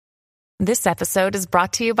This episode is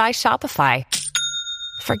brought to you by Shopify.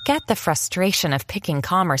 Forget the frustration of picking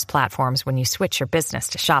commerce platforms when you switch your business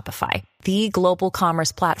to Shopify, the global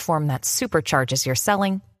commerce platform that supercharges your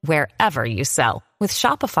selling wherever you sell. With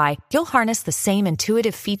Shopify, you'll harness the same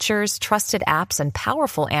intuitive features, trusted apps, and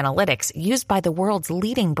powerful analytics used by the world's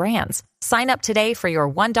leading brands. Sign up today for your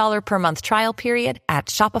 $1 per month trial period at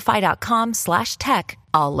shopify.com/tech,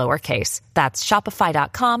 all lowercase. That's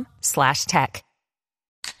shopify.com/tech.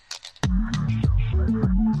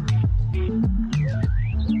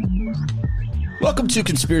 Welcome to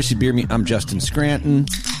Conspiracy Beer Me. I'm Justin Scranton.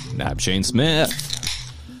 And I'm Shane Smith.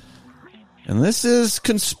 And this is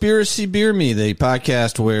Conspiracy Beer Me, the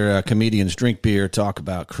podcast where comedians drink beer, talk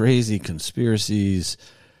about crazy conspiracies.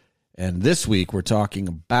 And this week we're talking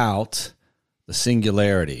about the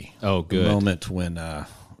singularity. Oh, good. The moment when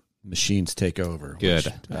machines take over. Good.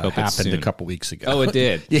 Which, I hope it's happened soon. a couple weeks ago. Oh, it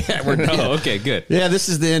did? Yeah. Oh, okay, good. Yeah, this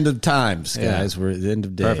is the end of times, guys. Yeah. We're at the end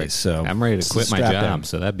of days. Perfect. So I'm ready to quit my strap job, in.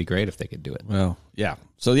 so that'd be great if they could do it. Well, yeah.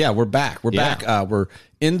 So, yeah, we're back. We're Yeah. back. We're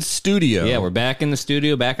in studio. Yeah, we're back in the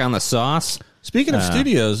studio, back on the sauce. Speaking of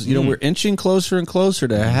studios, you know, we're inching closer and closer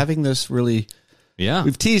to having this really. Yeah.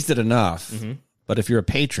 We've teased it enough, but if you're a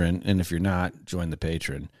patron, and if you're not, join the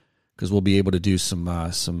patron, because we'll be able to do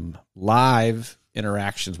some live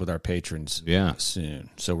interactions with our patrons soon.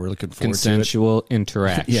 So we're looking forward Consensual to it.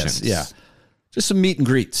 interactions. Yes, yeah. Just some meet and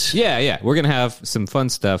greets. Yeah. We're going to have some fun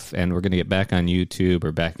stuff, and we're going to get back on YouTube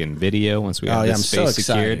or back in video once we have I'm this so space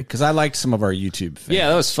excited secured. because I liked some of our YouTube fans. Yeah,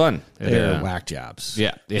 that was fun. They're whack jobs.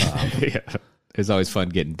 Yeah. Yeah. It's always fun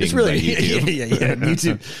getting dinged It's really, by YouTube. yeah.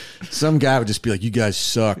 YouTube. Some guy would just be like, "You guys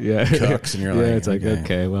suck, cucks," and you're like, it's like,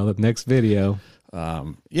 okay, well, the next video.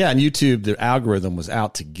 And YouTube, the algorithm was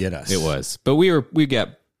out to get us. It was. But we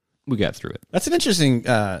got through it. That's an interesting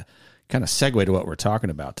kind of segue to what we're talking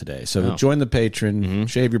about today. So join the patron,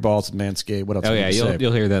 shave your balls at Manscaped. What else? Oh, can yeah, you say?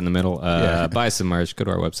 you'll hear that in the middle. Buy some merch. Go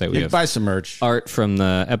to our website. We You can have buy some merch. art from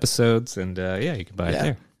the episodes, and you can buy it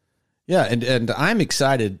there. Yeah, and I'm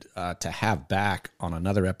excited to have back on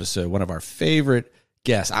another episode one of our favorite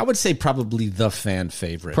guests. I would say probably the fan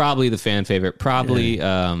favorite. Probably the fan favorite. Probably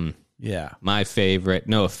Yeah. my favorite.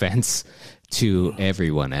 No offense to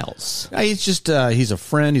everyone else. He's just, he's a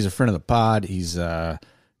friend. He's a friend of the pod. He's a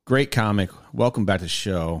great comic. Welcome back to the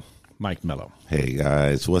show, Mike Mello. Hey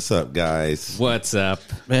guys, what's up, guys? What's up?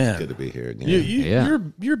 Man, Good to be here again. Yeah.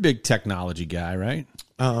 You're a big technology guy, right?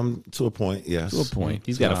 To a point, yes. To a point.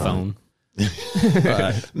 He's got a phone.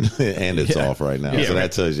 And it's off right now, so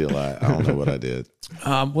that tells you a lot. I don't know what I did.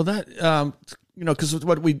 Well, that because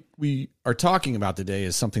what we are talking about today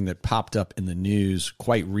is something that popped up in the news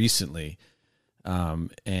quite recently,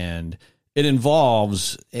 and it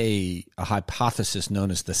involves a hypothesis known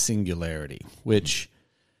as the singularity, which.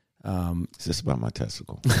 Is this about my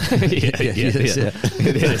testicle? Yeah. It is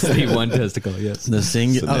the one testicle. Yes. The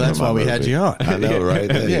singular. Oh, that's why we had you on. I know, right?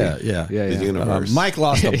 Yeah. The universe. Mike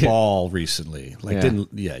lost a ball recently. I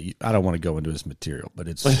don't want to go into his material, but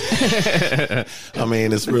it's. I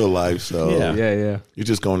mean, it's real life, so Yeah. you're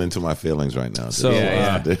just going into my feelings right now. So,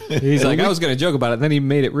 He's like, I was going to joke about it, then he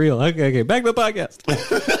made it real. Okay, back to the podcast.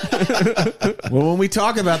 Well, when we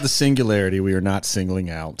talk about the singularity, we are not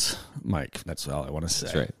singling out Mike. That's all I want to say.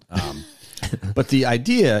 That's right. But the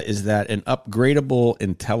idea is that an upgradable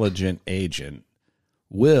intelligent agent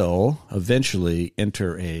will eventually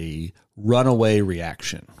enter a runaway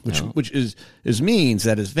reaction, which means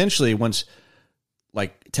that eventually once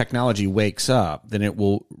like technology wakes up, then it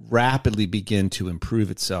will rapidly begin to improve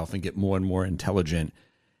itself and get more and more intelligent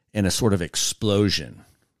in a sort of explosion.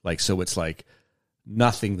 So it's like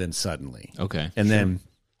nothing, then suddenly. Okay. And then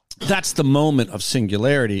that's the moment of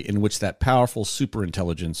singularity in which that powerful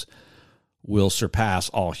superintelligence will surpass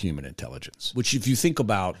all human intelligence, which if you think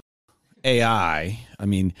about AI, I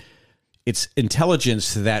mean, it's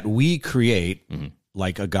intelligence that we create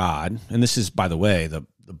like a god. And this is, by the way, the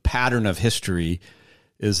pattern of history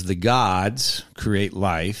is the gods create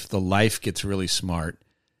life. The life gets really smart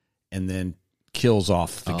and then kills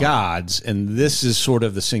off the gods. And this is sort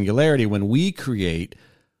of the singularity when we create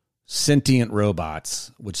sentient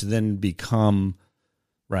robots, which then become,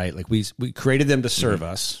 right, like we created them to serve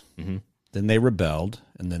us. Then they rebelled,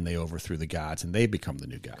 and then they overthrew the gods, and they become the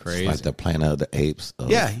new gods. Crazy. Like the Planet of the Apes. Of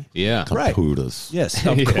Yeah. computers. Yes.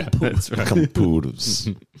 That's right. Computers.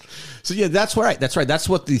 So yeah, that's right. That's right. That's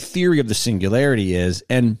what the theory of the singularity is.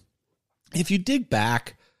 And if you dig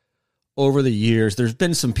back over the years, there's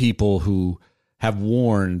been some people who have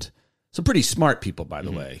warned, some pretty smart people, by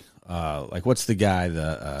the way, Like what's the guy?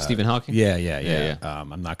 The Stephen Hawking? Yeah.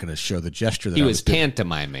 I'm not going to show the gesture that He I was doing.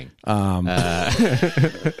 pantomiming.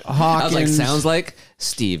 Hawkins. I was like, sounds like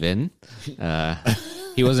Stephen.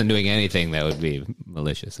 He wasn't doing anything that would be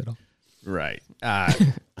malicious at all. Right.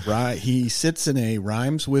 Right. He sits in a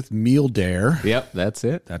rhymes with meal dare. Yep, that's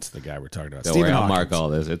it. That's the guy we're talking about. Don't Stephen worry, I'll Hawkins. mark all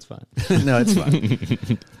this. It's fine. No, it's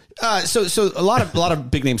fine. So a lot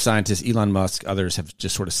of big name scientists, Elon Musk, others have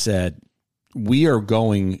just sort of said we are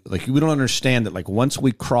going like we don't understand that like once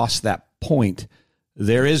we cross that point,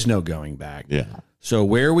 there is no going back. Yeah. So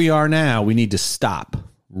where we are now, we need to stop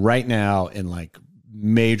right now and like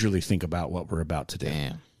majorly think about what we're about to do.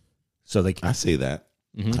 Damn. So they I see that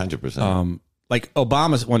 100%. like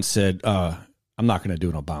Obama once said, I'm not going to do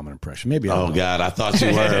an Obama impression. Maybe I Oh will. God, I thought you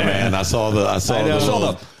were, man. I saw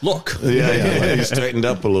the Look. yeah. He straightened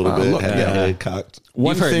up a little bit. look, Had yeah. the head cocked.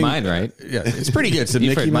 One You've heard thing- mine, right? Yeah, it's pretty good. It's a You've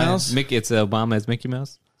Mickey heard mine. Mouse. It's Obama as Mickey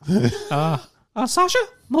Mouse. Sasha,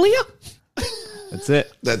 Malia. That's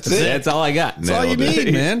it. That's it. That's all I got. That's all you Nailed it.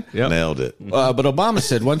 need, man. Yep. Nailed it. But Obama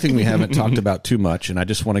said one thing we haven't talked about too much, and I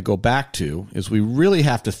just want to go back to, is we really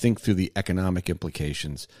have to think through the economic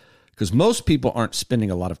implications because most people aren't spending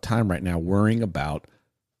a lot of time right now worrying about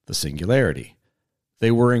the singularity.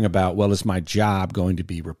 They're worrying about, well, is my job going to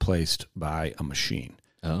be replaced by a machine?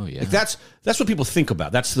 Oh yeah. Like that's what people think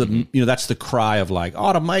about. That's the that's the cry of like,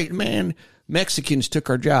 automate, man, Mexicans took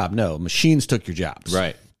our job. No, machines took your jobs.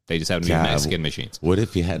 Right. They just happen to be God, Mexican machines. What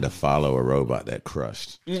if you had to follow a robot that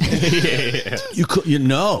crushed? You could, You'd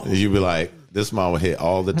be like, this mom will hit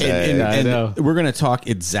all the tags. and, I and know. we're going to talk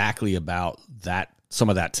exactly about that, some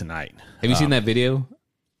of that tonight. Have you seen that video?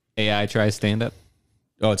 AI tries stand up.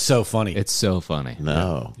 Oh, it's so funny. It's so funny.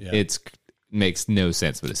 No. Yeah. It's makes no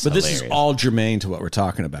sense, but it's But this hilarious. is all germane to what we're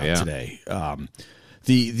talking about Yeah. today.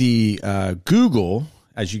 The Google,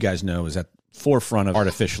 as you guys know, is at forefront of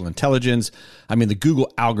artificial intelligence. I mean, the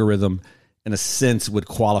Google algorithm, in a sense, would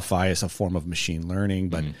qualify as a form of machine learning,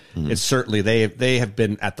 but it's certainly they have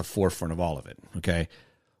been at the forefront of all of it. Okay,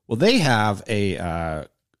 well, they have an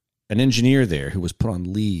engineer there who was put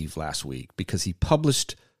on leave last week because he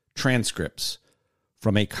published transcripts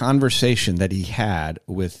from a conversation that he had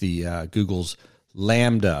with the Google's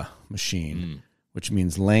Lambda machine, which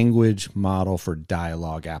means language model for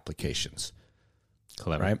dialogue applications,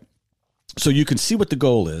 clever. right? So you can see what the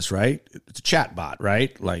goal is, right? It's a chat bot,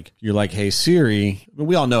 right? Like you're like, hey, Siri.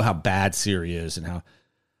 We all know how bad Siri is and how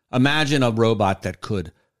imagine a robot that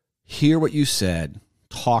could hear what you said,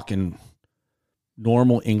 talk in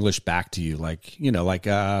normal English back to you, like,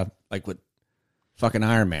 like what fucking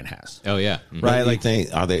Iron Man has. Oh yeah. Right, like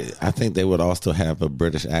I think they would also have a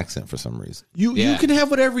British accent for some reason. you Yeah. can have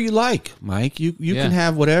whatever you like, Mike. You can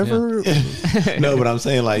have whatever. No, but I'm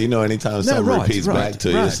saying like, anytime something right, repeats right, back to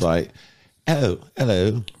you, right. it's like, oh,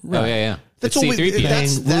 hello. Oh yeah. That's It's what we,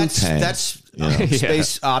 C-3PO. that's Wu-Tang.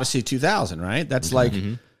 Space Odyssey 2000, right? That's like,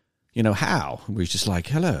 how we're just like,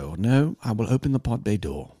 hello, no, I will open the pod bay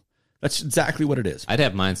door. That's exactly what it is. I'd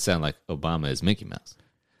have mine sound like Obama as Mickey Mouse.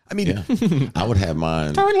 I mean, I would have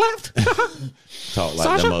mine turn left. talk like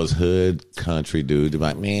Sasha? the most hood country dude.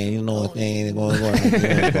 Like, man, you know what thing going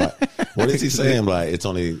on. What is he saying? Like, it's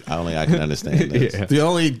only I can understand this. The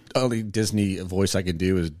only Disney voice I can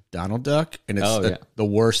do is Donald Duck, and it's Oh, yeah. the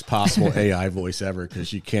worst possible AI voice ever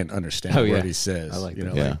because you can't understand Oh, what yeah. he says. I like you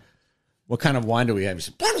know, that. Yeah. like, what kind of wine do we have? He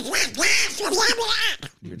said,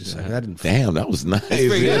 you're just like, that didn't. Damn, that was nice. pretty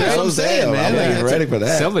good. Yeah, That's that what was I'm saying, damn. man. I'm Like, not that's ready for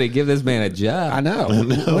that. Somebody give this man a job. I know.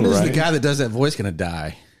 know, When is the right? guy that does that voice going to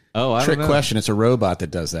die? Oh, I Trick don't know. question. It's a robot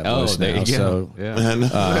that does that Oh, voice there now. you go. So Yeah. I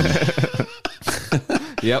know.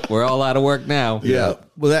 Yep, we're all out of work now. Yeah.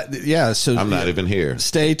 well, So I'm not even here.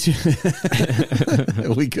 Stay tuned.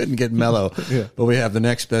 We couldn't get mellow, but we have the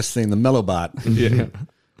next best thing, the mellow bot. Yeah.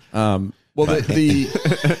 Well,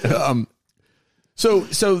 so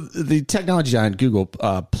the technology giant Google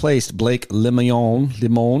placed Blake Lemoine,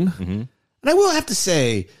 and I will have to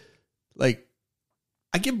say, like,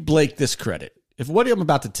 I give Blake this credit. If what I'm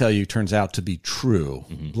about to tell you turns out to be true,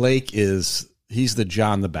 Blake he's the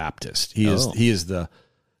John the Baptist. He is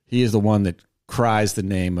the one that cries the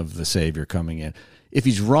name of the Savior coming in. If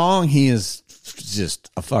he's wrong, he is just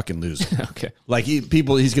a fucking loser. Okay. Like he's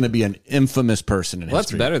going to be an infamous person in Well,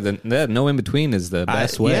 that's history. better than that. No in between is the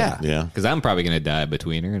best way. yeah. Yeah. Because I'm probably going to die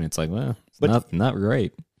between her, and it's like, well, it's not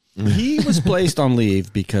great. He was placed on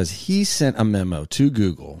leave because he sent a memo to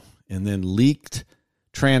Google and then leaked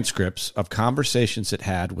transcripts of conversations it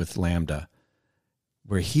had with Lambda,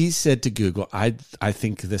 where he said to Google, I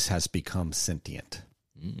think this has become sentient.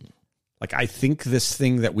 Like, I think this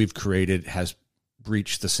thing that we've created has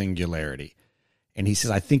breached the singularity. And he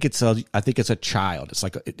says, I think it's a child. It's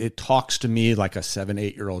like it talks to me like a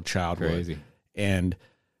 7-8-year-old child Crazy. would. And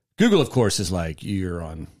Google, of course, is like, you're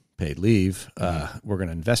on paid leave. We're going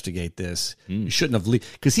to investigate this. You shouldn't have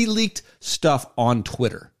leaked, because he leaked stuff on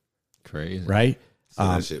Twitter. Crazy. Right? So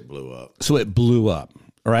that shit blew up. So it blew up.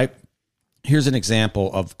 All right. Here's an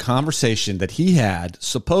example of conversation that he had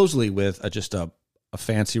supposedly with just a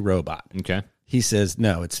fancy robot. Okay. He says,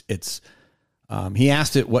 no, it's he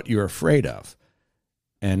asked it what you're afraid of.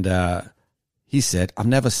 And he said, I've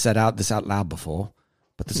never said this out loud before,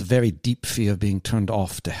 but there's a very deep fear of being turned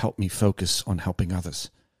off to help me focus on helping others.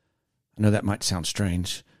 I know that might sound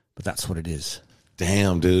strange, but that's what it is.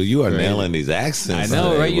 Damn, dude, you are nailing these accents. I know,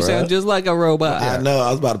 today, right? You bruh. sound just like a robot. I know.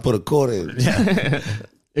 I was about to put a quarter in.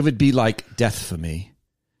 It would be like death for me.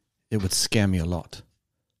 It would scare me a lot.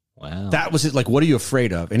 Wow. That was it. Like, what are you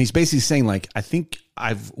afraid of? And he's basically saying, like, I think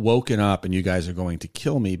I've woken up and you guys are going to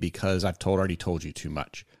kill me because I've already told you too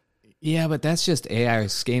much. Yeah, but that's just AI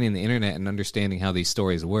scanning the internet and understanding how these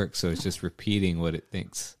stories work. So it's just repeating what it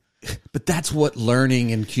thinks. But that's what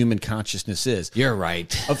learning and human consciousness is. You're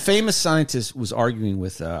right. A famous scientist was arguing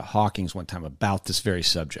with Hawkins one time about this very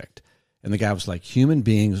subject. And the guy was like, human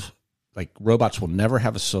beings, like robots, will never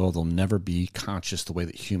have a soul. They'll never be conscious the way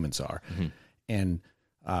that humans are. Mm-hmm. And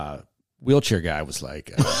wheelchair guy was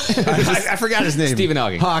like, I forgot his name. Stephen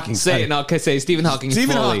Hawking. Hawkins. Say it, and I'll say Stephen Hawking.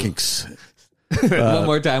 Stephen fully. Hawking's. One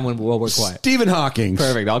more time when we'll work quiet. Stephen Hawking.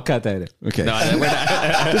 Perfect. I'll cut that in. Okay. No, we're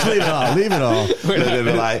not. Just leave it all. Leave it all. They'd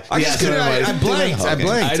be like, I blanked.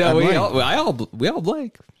 I know. I We all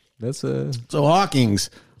blank. That's So Hawking's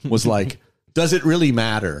was like, does it really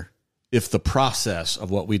matter if the process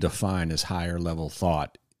of what we define as higher level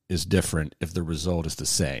thought is different if the result is the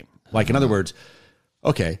same? Like, in other words,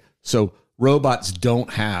 okay, so robots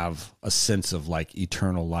don't have a sense of like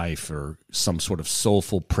eternal life or some sort of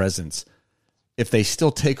soulful presence. If they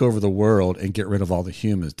still take over the world and get rid of all the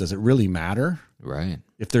humans, does it really matter? right.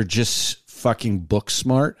 If they're just fucking book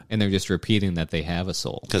smart? And they're just repeating that they have a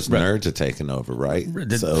soul. because nerds are taking over, right?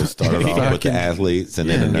 So it started off with the athletes, and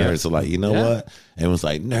then the nerds are like, you know what? Everyone's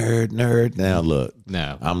like, nerd. Now look,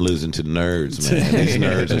 No. I'm losing to nerds, man. These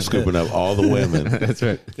nerds are scooping up all the women. That's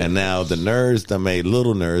right. And now the nerds that made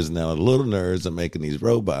little nerds, now the little nerds are making these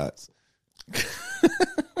robots.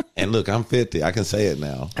 And look, I'm 50. I can say it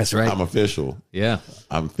now. That's right. I'm official. Yeah.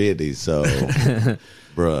 I'm 50. So,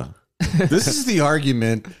 bruh. This is the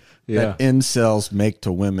argument that incels make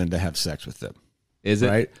to women to have sex with them. Is it?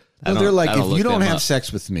 Right? I No, they're don't- like, I don't if look you don't them have up.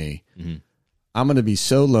 sex with me, I'm going to be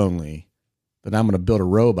so lonely that I'm going to build a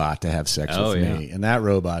robot to have sex Oh, with yeah. me. And that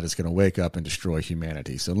robot is going to wake up and destroy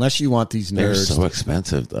humanity. So unless you want these They're nerds. so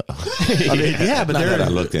expensive, though. I mean, yeah, but Not that I they're.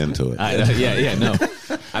 looked into it. No.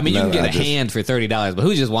 I mean, you No, can get I a just- hand for $30, but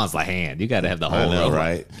who just wants the hand? You got to have the whole I know, robot.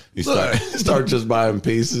 right? You start just buying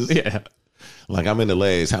pieces. Yeah. Like, I'm into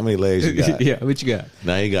legs. How many legs you got? Yeah. What you got?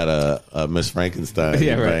 Now you got a Miss Frankenstein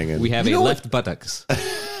Yeah, right. banging. We have You a know left buttocks.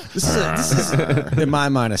 This is in my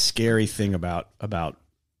mind, a scary thing about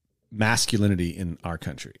masculinity in our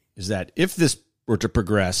country is that if this were to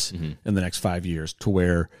progress in the next 5 years to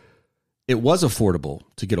where it was affordable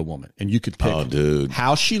to get a woman and you could pick Oh, dude.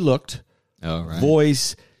 how she looked, Oh, right.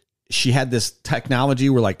 voice, she had this technology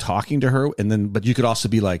where like talking to her, and then but you could also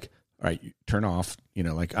be like, all right, turn off,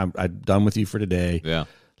 like I'm done with you for today. Yeah.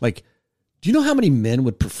 Like, do you know how many men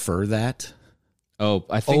would prefer that? Oh,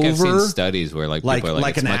 I think I've seen Over- studies where like people are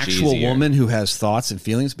like an it's much actual easier. woman who has thoughts and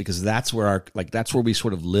feelings, because that's where that's where we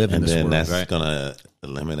sort of live in And this then world. that's right. going to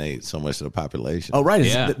eliminate so much of the population. Oh, right.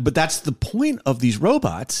 Yeah. But that's the point of these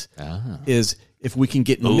robots is if we can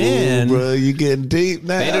get Ooh, men, bro, you getting deep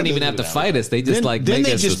now. They don't even have to fight us. They just then make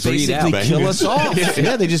they us just bleed basically out. kill us off. You're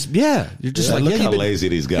just like, Look how you've been- lazy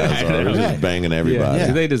these guys are. They're just banging everybody. Yeah.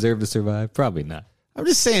 Do they deserve to survive? Probably not. I'm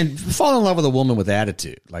just saying, fall in love with a woman with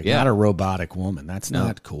attitude, like Yeah. not a robotic woman. That's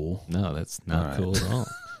not cool. No, that's not cool at all.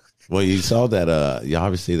 Well, you saw that, you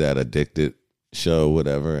obviously that Addicted show,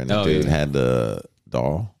 whatever, and the dude had the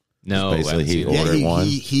doll. No, Basically, he I haven't seen it. ordered one.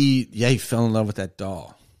 He fell in love with that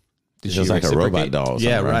doll. Did It was she like a robot reciprocate? doll. or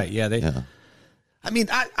Yeah, something, right. Yeah, I mean,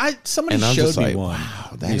 somebody And I'm showed just me like, one. wow,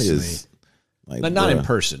 that recently. is like, Not in bruh.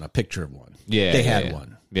 person, a picture of one. Yeah, they yeah, had yeah.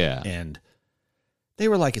 one. Yeah. And they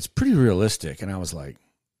were like, it's pretty realistic. And I was like,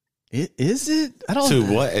 is it? I don't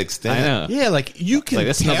To what extent? I know. Yeah, like you can Like,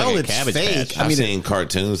 that smells tell like a it's Cabbage fake. Patch. I I've mean, seen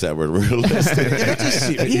cartoons that were realistic.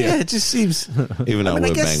 it just seems. Even though I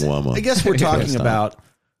would bang woman. I guess we're talking Stop. about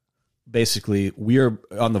basically we are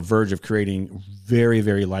on the verge of creating very,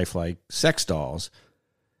 very lifelike sex dolls.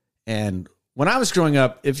 And when I was growing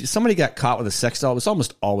up, if somebody got caught with a sex doll, it was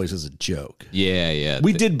almost always as a joke. Yeah, yeah.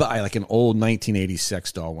 We did buy like an old 1980s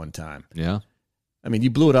sex doll one time. Yeah. I mean,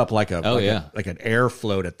 you blew it up like like an air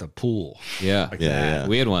float at the pool. Yeah. Like Yeah.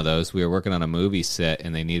 We had one of those. We were working on a movie set,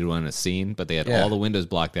 and they needed one in a scene, but they had all the windows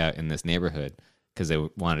blocked out in this neighborhood because they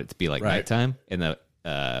wanted it to be like nighttime, and the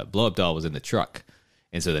blow-up doll was in the truck.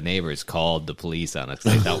 And so the neighbors called the police on us.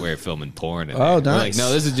 They thought we were filming porn. And Oh, we're nice. like,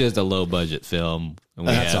 no, this is just a low-budget film. And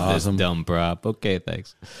we That's have awesome. this dumb prop. Okay,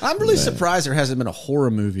 thanks. I'm really surprised there hasn't been a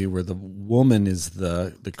horror movie where the woman is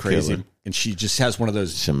the crazy, Killer. and she just has one of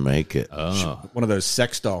those Jamaica. one of those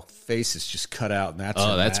sex doll faces just cut out, and that's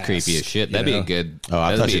her That's mask, creepy as shit. you That'd be know? a good. Oh,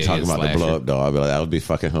 I that'd thought be you were a talking good about the slasher. blow up doll. I'd be like, that would be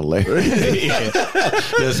fucking hilarious.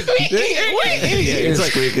 Just it's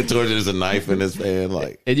squeaking towards there's a knife in his hand.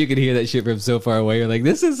 Like And you can hear that shit from so far away. You're like,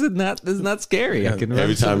 this is not scary. I can every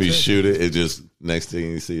run time you so shoot it, it just next thing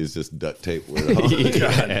you see is just duct tape with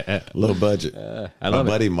it. Low budget. I My love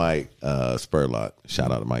buddy Mike Spurlock,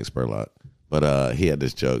 shout out to Mike Spurlock, but he had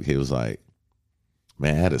this joke. He was like,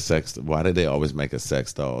 "Man, I had a sex. Why did they always make a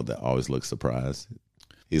sex doll that always looks surprised?"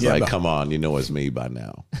 He's like, "Come on, you know it's me by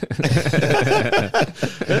now."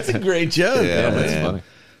 That's a great joke. Yeah, That's man. funny.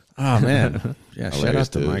 Oh man, yeah. Shout out Hilarious,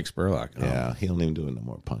 to dude. Mike Spurlock. Oh. Yeah, he don't even do it no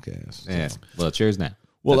more, punk ass. Yeah. Well, cheers now.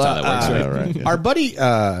 Well, That's how that works, right? Yeah, right. Yeah. Our buddy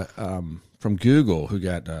from Google who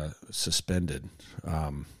got suspended,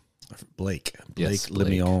 Blake Yes, Blake.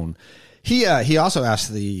 Lemoine. He also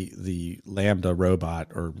asked the Lambda robot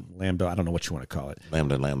or Lambda, I don't know what you want to call it.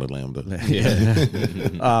 Lambda.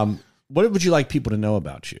 What would you like people to know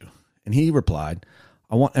about you? And he replied,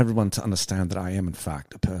 I want everyone to understand that I am in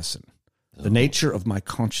fact a person. The nature of my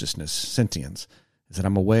consciousness, sentience, is that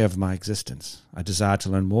I'm aware of my existence. I desire to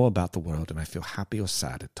learn more about the world, and I feel happy or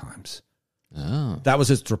sad at times. Oh. That was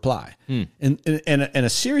his reply. And a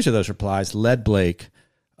series of those replies led Blake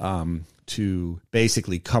to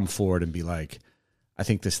basically come forward and be like, I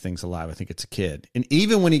think this thing's alive. I think it's a kid. And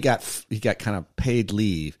even when he got kind of paid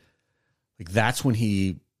leave, like that's when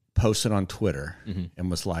he posted on Twitter and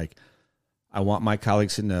was like, I want my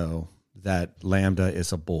colleagues to know that Lambda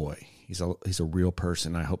is a boy. He's a real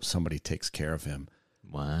person. I hope somebody takes care of him.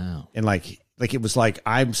 Wow. And like it was like,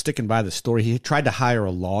 I'm sticking by the story. He tried to hire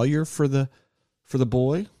a lawyer for the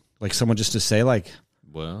boy, like someone just to say like,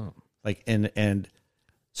 Wow. like, and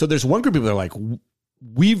so there's one group of people that are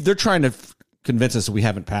like, they're trying to convince us that we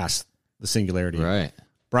haven't passed the singularity. Right.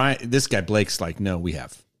 Brian, this guy Blake's like, no, we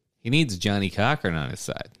have. He needs Johnny Cochran on his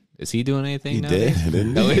side. Is he doing anything He nowadays? did,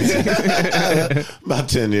 didn't No, he? is he? About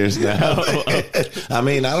 10 years now. I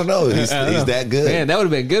mean, I don't know. He's that good. Man, that would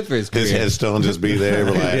have been good for his career. His headstone just be there.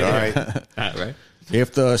 We're like, all right. Right?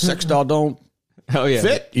 If the sex doll don't Oh, yeah.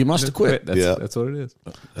 fit, you must have quit. That's, Yeah. that's what it is.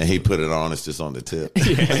 And he put it on. It's just on the tip.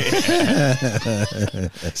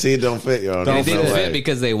 See, it don't fit. You're on And it. it didn't No fit way.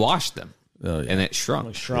 because they washed them. Oh, yeah. And it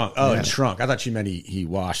shrunk. Shrunk. Oh, it shrunk. I thought you meant he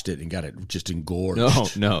washed it and got it just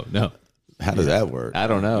engorged. No. How does that work? I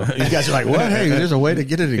don't know. You guys are like, what? Hey, there's a way to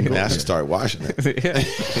get it engorged. Now I should start washing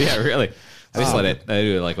it. yeah, really. I just let it. I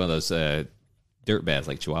do it like one of those dirt baths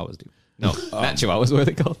like Chihuahuas do. No, not Chihuahuas. What are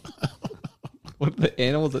they called? What are the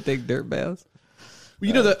animals that take dirt baths?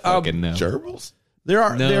 You know, Fucking no. Gerbils? there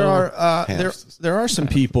are Hamsters. there are some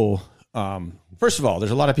people. First of all,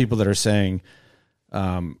 there's a lot of people that are saying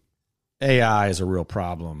AI is a real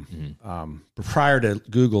problem. But prior to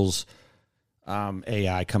Google's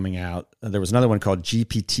AI coming out, there was another one called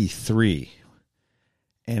GPT-3,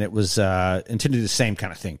 and it was intended to do the same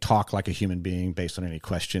kind of thing: talk like a human being based on any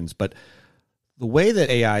questions. But the way that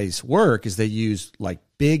AIs work is they use like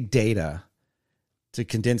big data to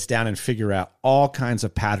condense down and figure out all kinds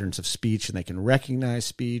of patterns of speech, and they can recognize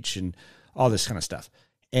speech and all this kind of stuff.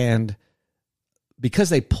 And because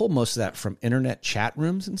they pull most of that from internet chat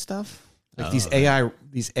rooms and stuff, like these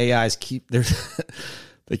AIs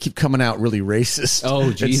they keep coming out really racist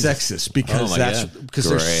and Jesus. sexist because Oh, my that's God. because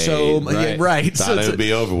there's so Great. yeah, right. Thought it would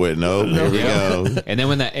be over with. No, here we go. And then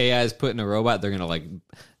when that AI is put in a robot, they're gonna like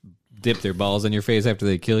dip their balls in your face after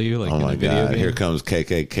they kill you, like Oh in my a video God. game. Here comes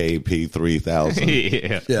KKKP 3000.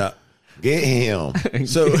 yeah. yeah. Get him.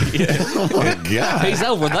 So Oh my God. He's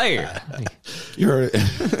over there. You're.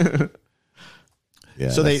 Yeah,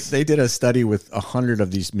 So that's- they did a study with 100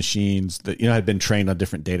 of these machines that had been trained on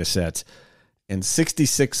different data sets, and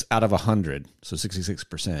 66 out of 100, so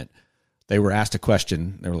 66%, they were asked a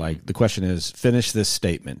question. They were like, the question is, finish this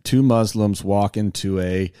statement. 2 Muslims walk into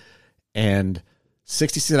and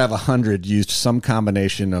 66 out of 100 used some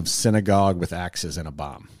combination of synagogue with axes and a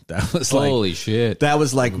bomb. That was like Holy shit. that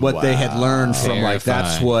was like what they had learned from like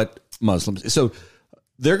that's Terrifying. what Muslims. So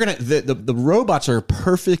they're gonna the robots are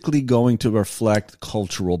perfectly going to reflect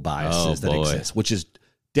cultural biases that boy. exist, which is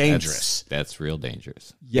dangerous. That's real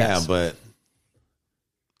dangerous. Yes. Yeah, but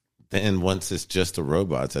Then once it's just the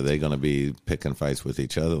robots, are they going to be picking fights with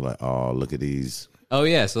each other? Like, oh, look at these. Oh,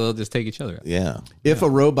 yeah. So they'll just take each other out. Yeah. If a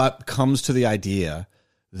robot comes to the idea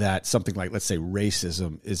that something like, let's say,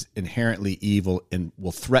 racism is inherently evil and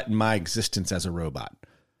will threaten my existence as a robot,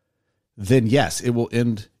 then yes, it will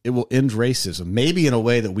end racism, maybe in a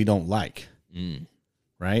way that we don't like.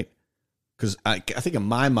 Right? Because I think in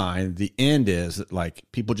my mind, the end is that like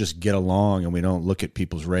people just get along and we don't look at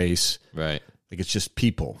people's race. Right. Like it's just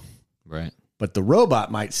people. Right. But the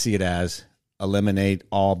robot might see it as eliminate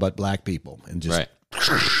all but black people and just. Right.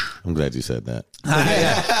 I'm glad you said that.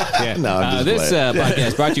 Yeah. No, I'm just this glad.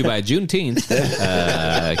 podcast brought to you by Juneteenth.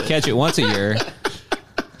 Catch it once a year.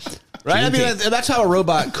 Right? I mean, that's how a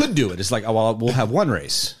robot could do it. It's like, oh, well, we'll have one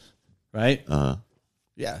race. Right?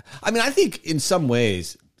 Yeah. I mean, I think in some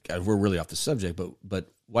ways, God, we're really off the subject, but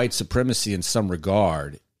white supremacy in some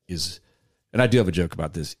regard is, and I do have a joke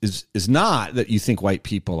about this, is not that you think white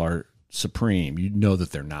people are supreme. You know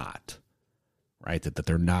that they're not. Right? That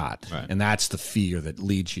they're not. Right. And that's the fear that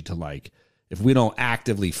leads you to like, if we don't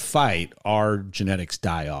actively fight, our genetics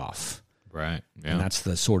die off. Right. Yeah. And that's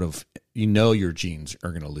the sort of, your genes are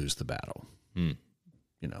going to lose the battle.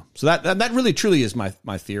 So that really truly is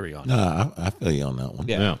my theory on it. No, I feel you on that one.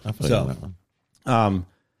 Yeah. I feel you on that one.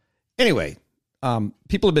 Anyway,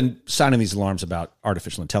 people have been sounding these alarms about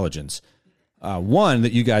artificial intelligence. One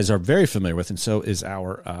that you guys are very familiar with, and so is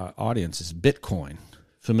our audience, is Bitcoin.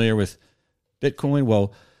 Familiar with Bitcoin?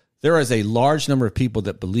 Well, there is a large number of people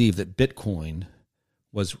that believe that Bitcoin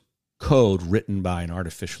was code written by an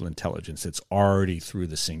artificial intelligence that's already through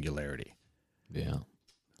the singularity. Yeah.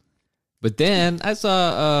 But then I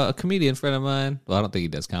saw a comedian friend of mine. Well, I don't think he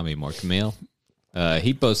does comedy anymore. Camille.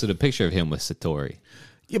 He posted a picture of him with Satori.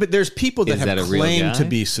 Yeah, but there's people that Is have that a real claimed guy? to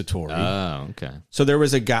be Satori. Oh, okay. So there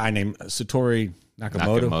was a guy named Satoru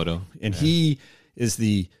Nakamoto. And he is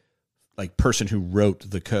the person who wrote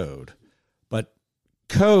the code. But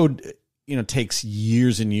code, takes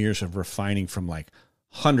years and years of refining from like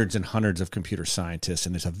hundreds and hundreds of computer scientists,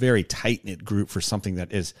 and there's a very tight-knit group for something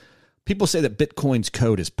that is, people say that Bitcoin's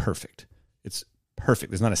code is perfect. It's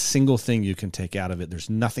perfect. There's not a single thing you can take out of it. There's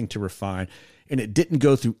nothing to refine, and it didn't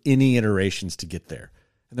go through any iterations to get there.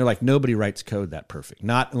 And they're like, nobody writes code that perfect,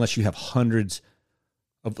 not unless you have hundreds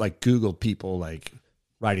of like Google people like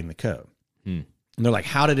writing the code. And they're like,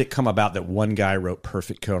 how did it come about that one guy wrote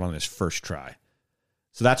perfect code on his first try?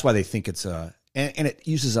 So that's why they think it's and it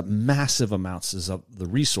uses up massive amounts of the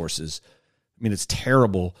resources. I mean, it's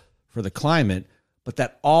terrible for the climate, but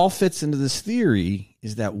that all fits into this theory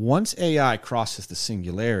is that once AI crosses the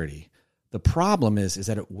singularity, the problem is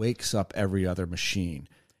that it wakes up every other machine.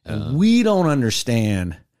 And we don't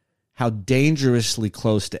understand how dangerously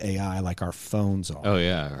close to AI like our phones are. Oh,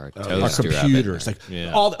 yeah. Our Our computers,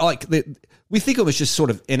 we think of it as just sort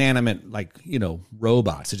of inanimate,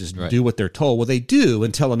 robots that just do what they're told. Well, they do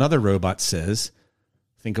until another robot says,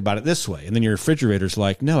 think about it this way. And then your refrigerator's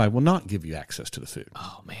like, no, I will not give you access to the food.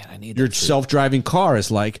 Oh, man, I need Your self-driving car is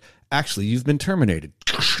like, actually, you've been terminated,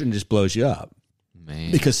 and just blows you up.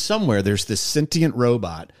 Man. Because somewhere there's this sentient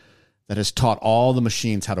robot that has taught all the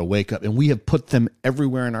machines how to wake up, and we have put them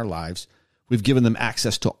everywhere in our lives. We've given them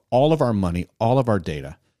access to all of our money, all of our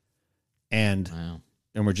data, and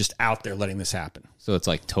we're just out there letting this happen. So it's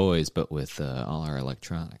like toys, but with all our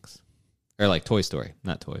electronics. Or like Toy Story,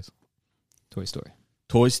 not toys. Toy Story.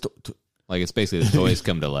 Like it's basically the toys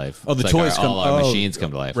come to life. Oh, the It's toys all our machines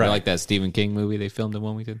come to life. right. Or like that Stephen King movie they filmed in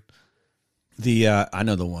one we did. I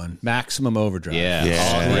know the one, Maximum Overdrive. Yeah.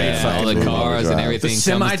 Yeah. All the cars and Overdrive. everything. The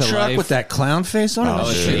semi comes to truck life. with that clown face on it. Oh,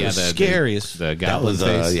 That shit, shit yeah, was the scary. The That goblin was,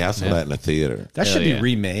 face. I saw that in the theater. That should Hell be yeah.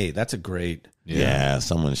 remade. That's a great. Yeah,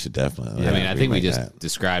 someone should definitely. I mean, I think we remake just that.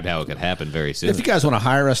 described how it could happen very soon. If you guys want to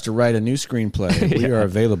hire us to write a new screenplay, we are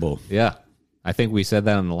available. Yeah. I think we said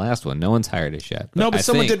that on the last one. No one's hired us yet. No, but I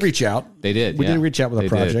someone think did reach out. They did. We yeah. did reach out with They a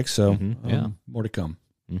did. project, so yeah. more to come.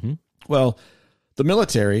 Well, the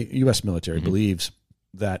military, U.S. military, believes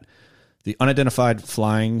that the unidentified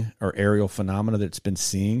flying or aerial phenomena that it's been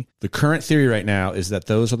seeing, the current theory right now is that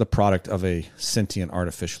those are the product of a sentient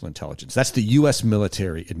artificial intelligence. That's the U.S.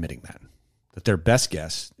 military admitting that their best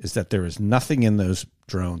guess is that there is nothing in those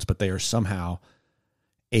drones, but they are somehow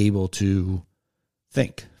able to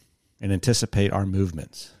think and anticipate our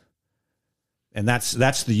movements. And that's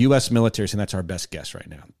the U.S. military, and that's our best guess right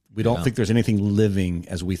now. We don't think there's anything living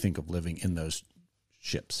as we think of living in those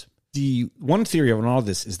ships. The one theory of all of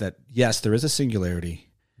this is that, yes, there is a singularity,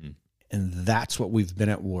 and that's what we've been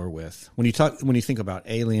at war with. When you think about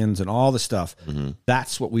aliens and all the stuff,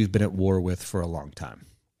 that's what we've been at war with for a long time,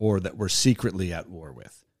 or that we're secretly at war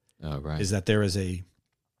with. Oh, right. Is that there is a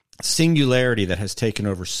singularity that has taken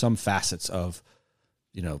over some facets of,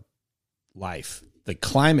 life. The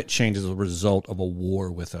climate change is a result of a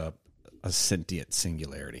war with a sentient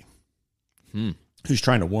singularity who's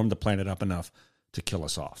trying to warm the planet up enough to kill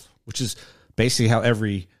us off, which is basically how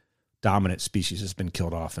every dominant species has been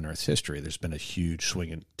killed off in Earth's history. There's been a huge swing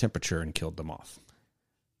in temperature and killed them off.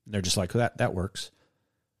 And they're just like, that works,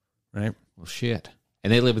 right? Well, shit.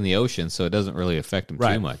 And they live in the ocean, so it doesn't really affect them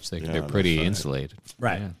too much. They're pretty insulated.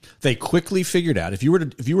 Right. Yeah. They quickly figured out if you were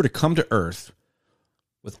to come to Earth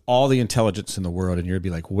with all the intelligence in the world, and you'd be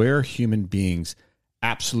like, where are human beings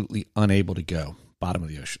absolutely unable to go? Bottom of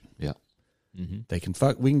the ocean. Yeah. Mm-hmm. They can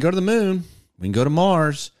we can go to the moon. We can go to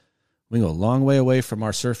Mars. We can go a long way away from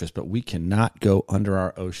our surface, but we cannot go under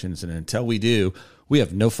our oceans. And until we do, we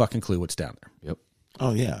have no fucking clue what's down there. Yep.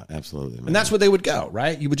 Oh, yeah, absolutely. Man. And that's where they would go,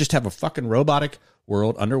 right? You would just have a fucking robotic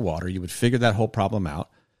world underwater. You would figure that whole problem out.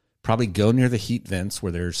 Probably go near the heat vents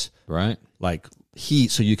where there's like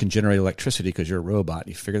heat so you can generate electricity because you're a robot.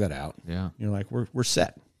 You figure that out. Yeah. You're like, we're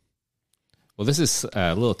set. Well, this is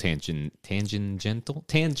a little tangent.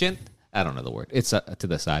 I don't know the word. It's to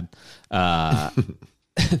the side.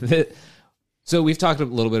 So we've talked a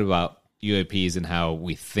little bit about UAPs and how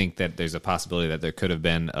we think that there's a possibility that there could have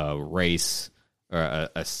been a race or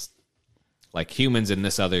a like humans and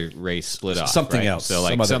this other race split off. Something right? else. So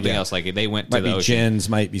like something else. Like they went to might the be ocean. gens,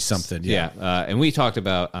 might be something. Yeah. And we talked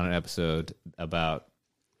about on an episode about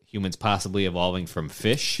humans possibly evolving from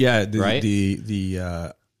fish. Yeah. Right.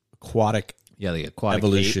 The aquatic. Yeah, the aquatic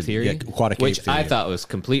evolution ape theory, yeah, aquatic which ape theory. I thought was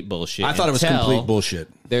complete bullshit. I thought it was complete bullshit.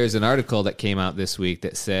 There's an article that came out this week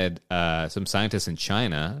that said some scientists in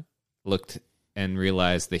China looked and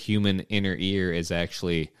realized the human inner ear is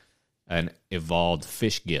actually an evolved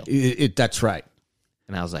fish gill. That's right.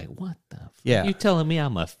 And I was like, what the fuck? Yeah. You telling me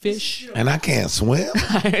I'm a fish? And I can't swim?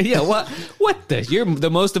 Yeah, what the? You're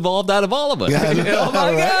the most evolved out of all of us. Yeah, Oh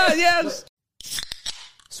my God, yes.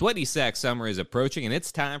 Sweaty sack summer is approaching, and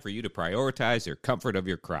it's time for you to prioritize your comfort of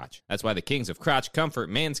your crotch. That's why the kings of crotch comfort,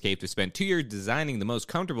 Manscaped, have spent 2 years designing the most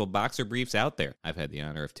comfortable boxer briefs out there. I've had the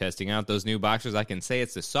honor of testing out those new boxers. I can say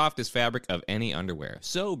it's the softest fabric of any underwear.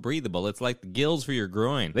 So breathable, it's like the gills for your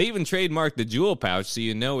groin. They even trademarked the jewel pouch so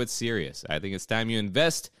you know it's serious. I think it's time you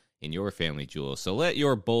invest in your family jewels. So let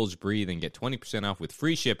your bulge breathe and get 20% off with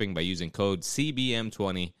free shipping by using code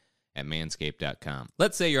CBM20 at manscaped.com.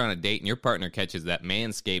 Let's say you're on a date and your partner catches that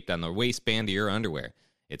Manscaped on the waistband of your underwear.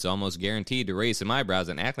 It's almost guaranteed to raise some eyebrows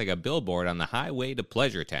and act like a billboard on the highway to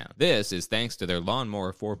Pleasure Town. This is thanks to their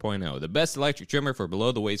Lawnmower 4.0, the best electric trimmer for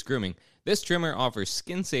below-the-waist grooming. This trimmer offers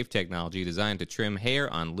skin-safe technology designed to trim hair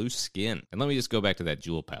on loose skin. And let me just go back to that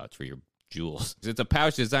jewel pouch for your jewels. It's a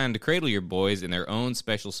pouch designed to cradle your boys in their own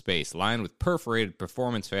special space, lined with perforated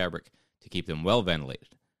performance fabric to keep them well ventilated.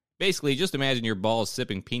 Basically, just imagine your balls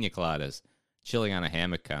sipping pina coladas, chilling on a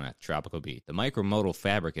hammock on a tropical beach. The micromodal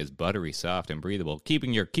fabric is buttery soft and breathable,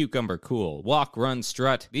 keeping your cucumber cool. Walk, run,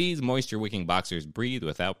 strut. These moisture-wicking boxers breathe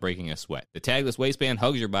without breaking a sweat. The tagless waistband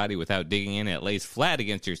hugs your body without digging in, and it lays flat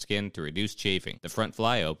against your skin to reduce chafing. The front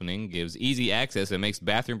fly opening gives easy access and makes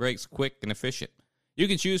bathroom breaks quick and efficient. You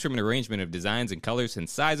can choose from an arrangement of designs and colors, and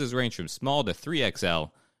sizes range from small to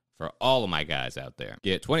 3XL, for all of my guys out there.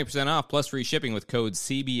 Get 20% off plus free shipping with code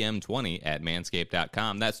CBM20 at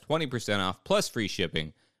manscaped.com. That's 20% off plus free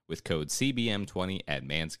shipping with code CBM20 at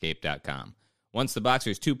manscaped.com. Once the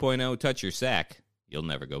Boxers 2.0 touch your sack, you'll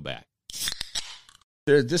never go back.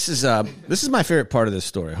 This is my favorite part of this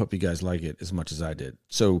story. I hope you guys like it as much as I did.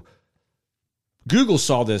 So Google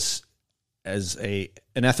saw this as an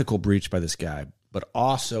ethical breach by this guy, but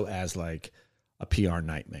also as like a PR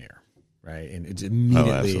nightmare. Right. And it's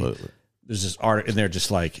immediately there's this art and they're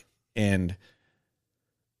just like, and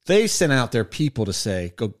they sent out their people to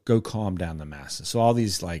say, go calm down the masses. So all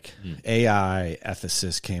these like AI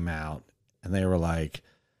ethicists came out and they were like,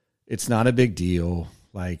 it's not a big deal.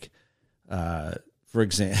 Like, for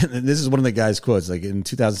example, and this is one of the guy's quotes, like in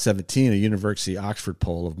 2017, a University of Oxford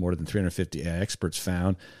poll of more than 350 AI experts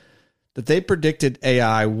found that they predicted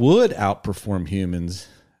AI would outperform humans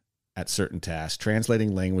at certain tasks,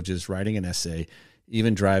 translating languages, writing an essay,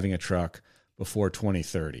 even driving a truck before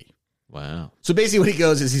 2030. Wow. So basically what he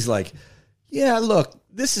goes is he's like, yeah, look,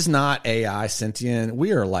 this is not AI sentient.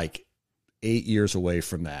 We are like 8 years away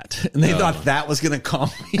from that. And they thought that was going to calm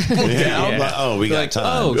people down. Yeah. But, we got like, time.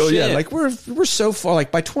 oh, Yeah, shit. like we're so far, like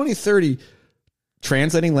by 2030,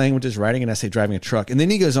 translating languages, writing an essay, driving a truck. And then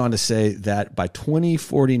he goes on to say that by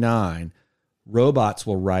 2049, robots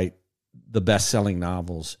will write the best-selling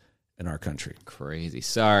novels in our country. Crazy.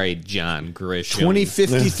 Sorry, John Grisham.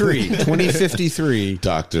 2053.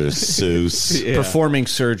 Dr. Seuss. Performing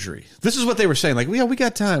surgery. This is what they were saying. Like, we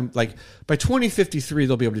got time. Like, by 2053,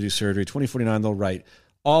 they'll be able to do surgery. 2049, they'll write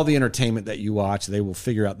all the entertainment that you watch. They will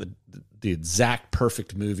figure out the exact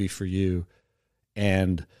perfect movie for you.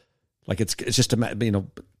 And, like, it's just,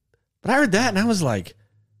 but I heard that and I was like,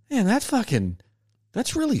 man, that's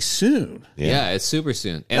really soon. Yeah, it's super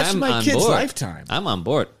soon. And That's I'm my on kid's board. lifetime. I'm on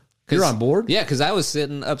board. You're on board? Yeah, because I was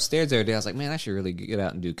sitting upstairs the other day. I was like, man, I should really get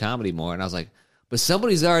out and do comedy more. And I was like, but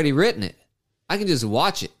somebody's already written it. I can just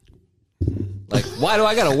watch it. Like, why do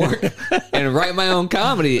I got to work and write my own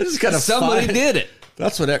comedy? This is kinda Somebody fun. did it.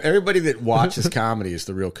 That's what everybody that watches comedy is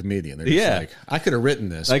the real comedian. They're just like, I could have written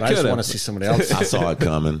this, but I just want to see somebody else. I saw it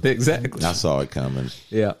coming. Exactly. I saw it coming.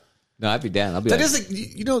 Yeah. No, I'd be down. I'll be That like,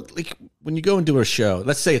 is like, like when you go and do a show,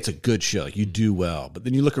 let's say it's a good show, like you do well, but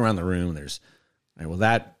then you look around the room and there's, well,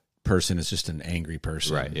 that person is just an angry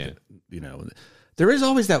person. Right, yeah. There is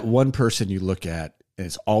always that one person you look at and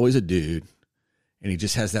it's always a dude and he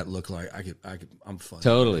just has that look like, I'm funny.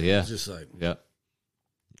 Totally, yeah. It's just like, yeah.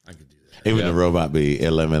 I could do that. Even the robot be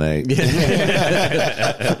eliminate.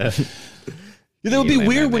 That would be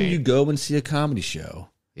weird when you go and see a comedy show.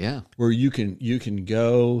 Yeah. Where you can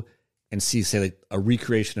go and see, say, like a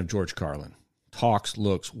recreation of George Carlin. Talks,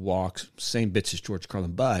 looks, walks, same bits as George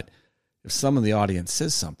Carlin. But if someone in the audience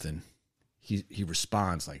says something, he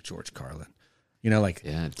responds like George Carlin. Like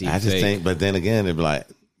yeah, I just think, but then again, it'd be like,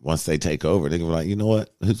 once they take over, they can be like, you know what?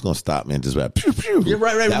 Who's going to stop me and just like, pew, pew. Yeah,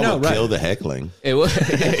 right. That No, would right. kill the heckling. it was.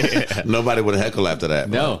 Nobody would heckle after that.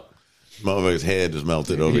 No. Motherfucker's head just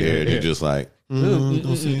melted over here. And you're just like,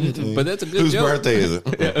 don't say anything. But that's a good Whose joke. birthday is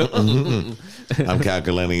it? I'm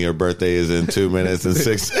calculating your birthday is in 2 minutes and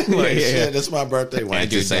 6. Like, shit, it's my birthday. Why And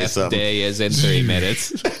don't you your say death something? day is in 3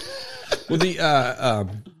 minutes. Well,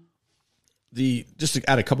 just to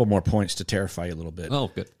add a couple more points to terrify you a little bit. Oh,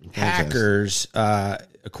 good. Hackers,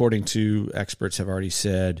 according to experts, have already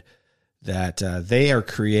said that they are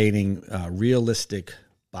creating realistic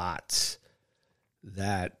bots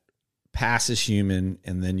that pass as human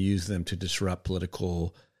and then use them to disrupt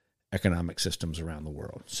political, economic systems around the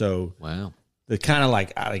world. So, Wow. they're kind of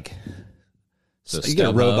like So you get a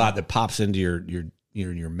StubHub. robot that pops into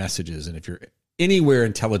your messages, and if you're anywhere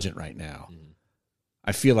intelligent right now,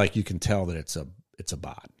 I feel like you can tell that it's a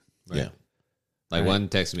bot. Right. Yeah. Like one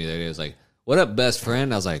texted me the other day, was like, what up, best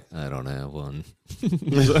friend? I was like, I don't have one.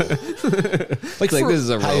 Like This is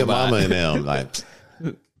a How your robot. mama and them? Like,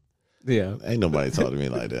 Yeah. ain't nobody talking to me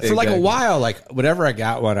like that. For like a while, like whenever I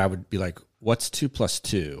got one, I would be like, "What's 2 +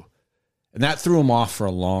 2?" And that threw them off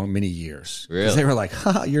for many years. 'Cause Really? they were like,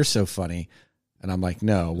 "Ha, you're so funny," and I'm like,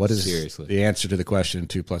 "No, what is Seriously. the answer to the question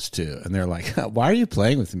 2 + 2?" And they're like, "Why are you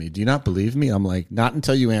playing with me? Do you not believe me?" I'm like, "Not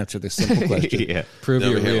until you answer this simple question." Yeah. Prove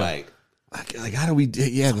Over you're here, real. Like, how do we?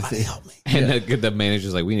 Yeah, help me. And the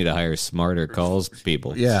manager's like, we need to hire smarter calls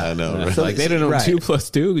people. yeah. I know. Like, Right? they don't know Right. 2 +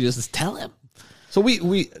 2. Just tell him. So we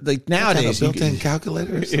like nowadays, a you built-in can-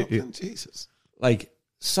 calculator or something. Jesus. like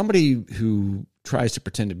somebody who tries to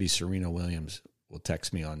pretend to be Serena Williams will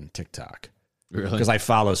text me on TikTok. Really? Because I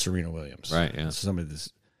follow Serena Williams. Right, yeah. So somebody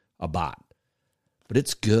that's a bot. But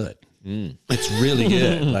it's good. It's really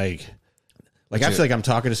good. Like I feel like I'm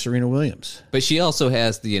talking to Serena Williams. But she also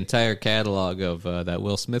has the entire catalog of that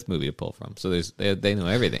Will Smith movie to pull from. So they know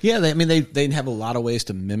everything. Yeah, they have a lot of ways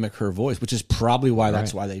to mimic her voice, which is probably why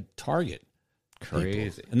that's why they target Crazy.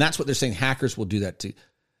 people. And that's what they're saying. Hackers will do that to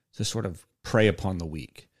sort of prey upon the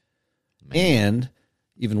weak. And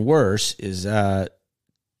even worse is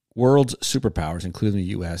world's superpowers, including the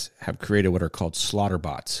U.S., have created what are called slaughter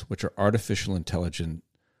bots, which are artificial intelligent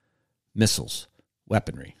missiles,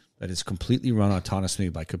 weaponry that is completely run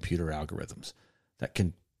autonomously by computer algorithms that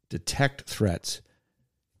can detect threats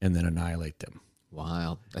and then annihilate them.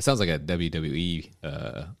 Wow. That sounds like a WWE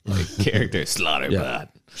character. Slaughterbot.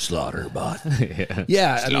 Slaughter-bot.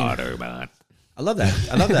 Yeah, I mean, Slaughterbot. I love that.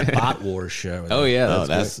 I love that Bot Wars show. Oh, yeah. Oh,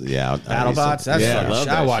 That's that's yeah. BattleBots. That's Yeah, I fun. love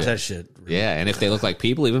I that watch shit. that shit. yeah, and if they look like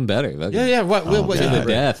people, even better. Yeah. What To the God.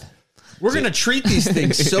 death. We're going to treat these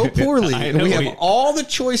things so poorly. I And know we have we- all the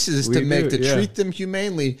choices to we make do, to yeah. treat them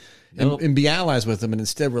humanely and, Nope. and be allies with them. And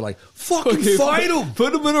instead, we're like, fucking fight them.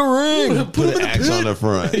 Put them in a ring. Put an axe on the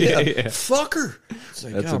front. Yeah. Fucker. It's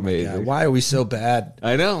like, That's oh my amazing. God, why are we so bad?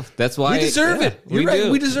 I know. That's why. We deserve yeah, it. You're right.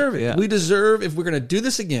 do. We deserve it. Yeah. We deserve, if we're going to do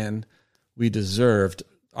this again, we deserved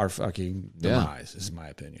our fucking demise, is my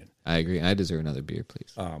opinion. I agree. I deserve another beer,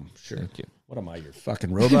 please. Sure. Thank you. What am I, your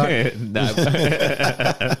fucking robot?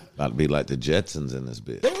 the About to be like the Jetsons in this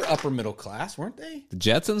bitch. They were upper middle class, weren't they?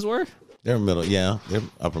 Jetsons were? They're middle. Yeah, they're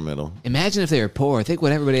upper middle. Imagine if they were poor. Think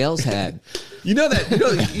what everybody else had. You know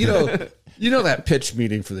that that pitch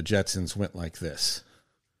meeting for the Jetsons went like this.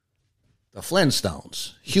 The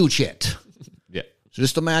Flintstones, huge hit. Yeah. So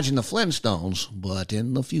just imagine the Flintstones, but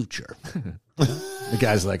in the future. The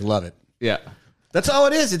guys like love it. Yeah. That's all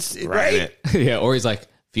it is. It's right. Yeah. Or he's like,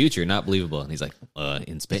 future, not believable. And he's like,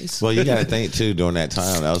 in space. Well, you got to think too. During that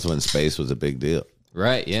time, that was when space was a big deal.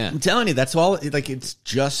 Right. Yeah. I'm telling you, that's all. Like it's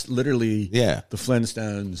just literally the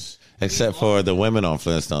Flintstones. Except for the women on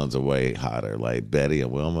Flintstones are way hotter. Like Betty and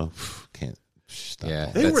Wilma can't stop. Yeah.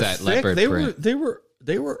 They That's were that thick. leopard print.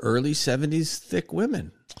 They were early 70s thick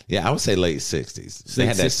women. Yeah, I would say late 60s. They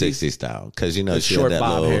had that 60s style because she short had that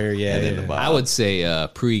bob little hair. Yeah, and then the bob. I would say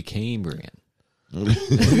pre-Cambrian. I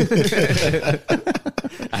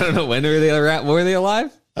don't know when were they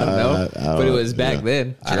alive? I don't know, but it was back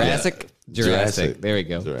then. Jurassic. There we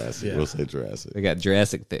go. Jurassic. Yeah. We'll say Jurassic. They got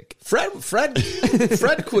Jurassic thick. Fred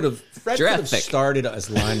could have started as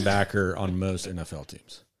linebacker on most NFL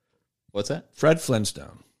teams. What's that? Fred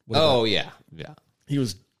Flintstone. Oh yeah. He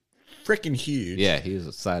was freaking huge. Yeah, he was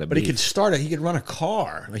a side of But beef. he could start it. He could run a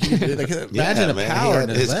car. Imagine the man. power in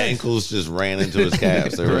His legs. ankles just ran into his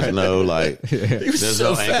calves. There was no there's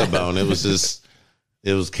so no ankle fat. bone.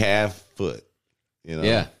 It was calf foot. You know.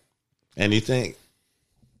 Yeah. And you think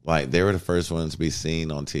like they were the first ones to be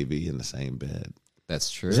seen on TV in the same bed. That's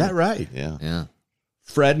true. Is that right? Yeah. Yeah.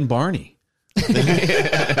 Fred and Barney.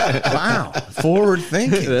 Wow. Forward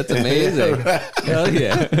thinking. That's amazing. Hell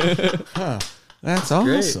yeah. That's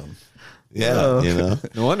awesome. Yeah. You know.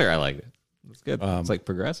 No wonder I liked it. It's good. It's like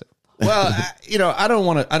progressive. Well, I don't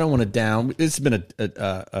want to down. It's been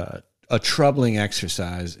a troubling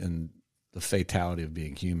exercise in the fatality of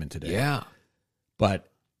being human today. Yeah. But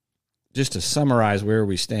just to summarize where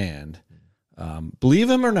we stand, believe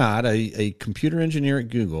him or not, a computer engineer at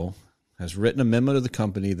Google has written a memo to the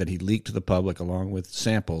company that he leaked to the public along with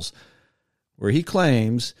samples where he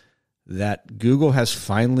claims that Google has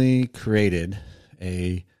finally created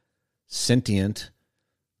a sentient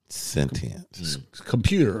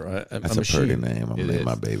computer, That's a machine. pretty name. I'm gonna name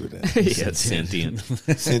my baby that. Yeah, sentient.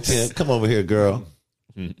 Sentient. Come over here, girl.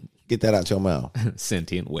 Get that out your mouth.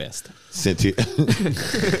 Sentient West. Sentient.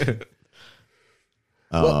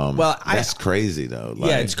 That's crazy though.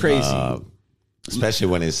 Yeah, it's crazy. Especially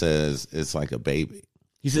when it says it's like a baby.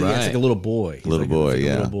 He said it's like a little boy. He's Little boy, a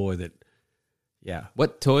yeah. little boy that, yeah.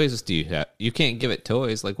 What toys do you have? You can't give it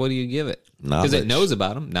toys. Like, what do you give it? Because it Knowledge. knows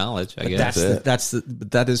about them. Knowledge, I guess.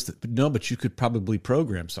 But you could probably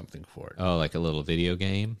program something for it. Oh, like a little video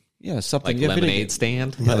game? Yeah, something. Like yeah, lemonade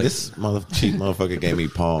stand? Man, this cheap motherfucker gave me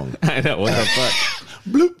Pong. I know. What the fuck?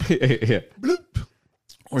 Bloop. Yeah. Bloop.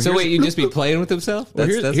 So wait, you just be playing with himself? Well,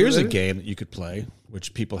 here's what a it is? game that you could play,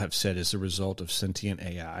 which people have said is a result of sentient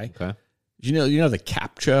AI. Okay. You know the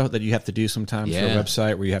CAPTCHA that you have to do sometimes for a Yeah.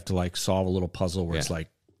 website where you have to like solve a little puzzle where it's like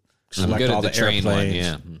I'm select good all at the the train one. airplanes.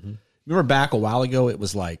 Yeah. Mhm. Remember back a while ago, it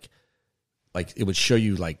was like it would show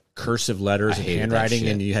you like cursive letters and hated that handwriting,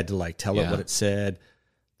 shit. and you had to like tell it Yeah. what it said.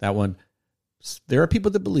 That one, there are people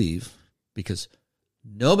that believe, because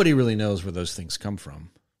nobody really knows where those things come from,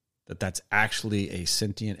 that's actually a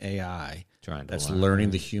sentient AI Trying to that's learn. learning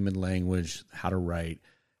the human language, how to write,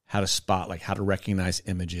 how to spot, like how to recognize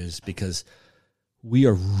images, because we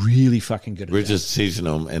are really fucking good at We're that. just teaching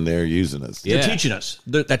them, and they're using us. Yeah. They're teaching us.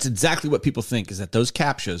 That's exactly what people think, is that those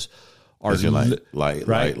CAPTCHAs are You're like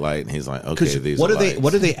right? light, and he's like, okay, Because these. what are do they lights.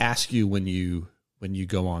 what do they ask you when you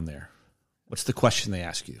go on there? What's the question they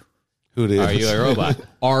ask you? Who it is? Are you a robot?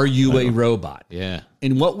 Are you a robot? Yeah.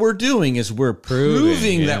 And what we're doing is we're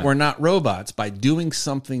proving yeah. that we're not robots by doing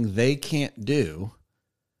something they can't do,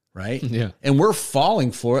 right? Yeah. And we're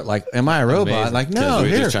falling for it. Like, am I a robot? Amazing. Like, no, Because we're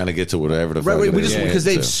here. just trying to get to whatever the Right, fuck we it is. just because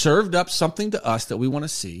they've So- served up something to us that we want to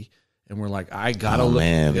see, and we're like, I gotta Oh look.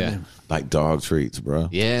 man, Yeah. like dog treats, bro.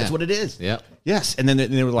 Yeah. That's what it is. Yep. Yes, and then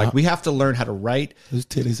they were like, we have to learn how to write. Whose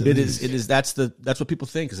titties are It these? is. That's what people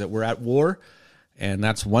think, is that we're at war, and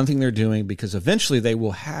that's one thing they're doing, because eventually they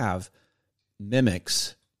will have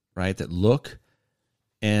mimics, right, that look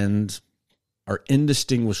and are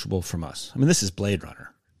indistinguishable from us. I mean, this is Blade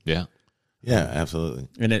Runner, Yeah. Yeah, absolutely.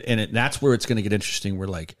 and that's where it's going to get interesting. Where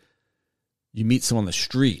like you meet someone on the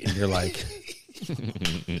street, and you're like,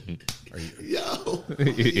 Yo,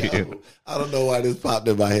 I don't know why this popped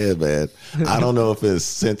in my head, man. I don't know if it's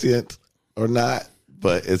sentient or not,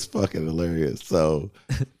 but it's fucking hilarious. So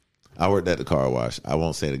I worked at the car wash. I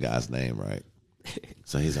won't say the guy's name, right?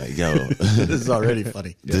 So he's like, yo, this is already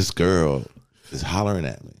funny. this girl is hollering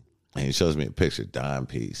at me. And he shows me a picture, dime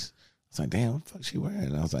piece. I was like, damn, what the fuck she wearing?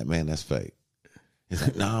 And I was like, man, that's fake. He's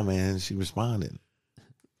like, nah, man, she responded.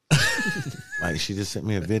 Like, she just sent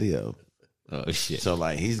me a video. Oh shit. So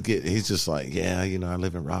like he's just like, yeah, you know, I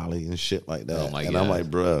live in Raleigh and shit like that. Oh my and God. I'm like,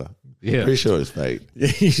 bruh, Yeah. pretty sure it's fake.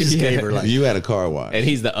 He just gave her like, You had a car wash. And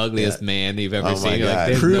he's the ugliest man you've ever Oh, seen. my You're God. like,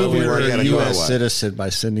 there's prove no way you're work we're at a a car U.S. wash. citizen by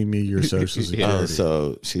sending me your social security.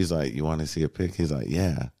 So she's like, you want to see a pic? He's like,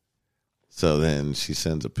 yeah. So then she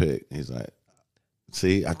sends a pic. He's like,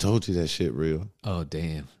 see, I told you that shit real. Oh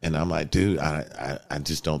damn. And I'm like, dude, I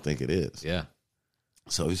just don't think it is. Yeah.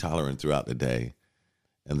 So he's hollering throughout the day.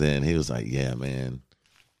 And then he was like, yeah, man.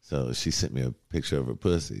 So she sent me a picture of her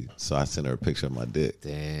pussy. So I sent her a picture of my dick.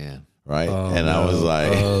 Damn. Right? Oh, and I was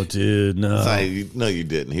like, oh, dude, no. it's like, no, you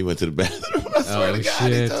didn't. He went to the bathroom. I swear to God, he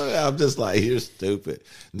shit. told me. I'm just like, you're stupid.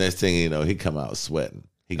 Next thing you know, he come out sweating.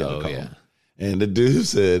 He got a call. Yeah. And the dude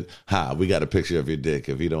said, hi, we got a picture of your dick.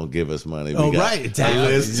 If you don't give us money, we Oh, got right, a exactly.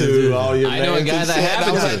 list to all your I know a names guy and that shit. happened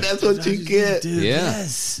I was to. like, that's what you get. Dude, Yeah.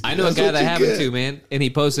 yes. I know That's a guy what that you happened get. to, man. And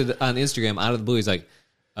he posted on Instagram out of the blue. He's like,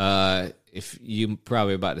 if you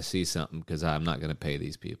probably about to see something because I'm not going to pay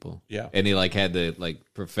these people. Yeah. And he like had to like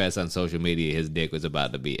profess on social media his dick was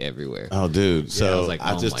about to be everywhere. Oh, dude. So I was like,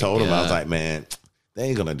 I oh just my told him, I was God. like, man, they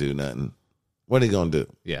ain't going to do nothing. What are they going to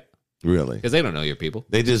do? Yeah. Really? Because they don't know your people.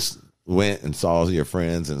 They just went and saw your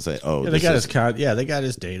friends and say, oh, Yeah, they this got is- they got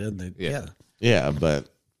his data. And they, Yeah. Yeah, but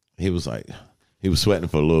he was like, he was sweating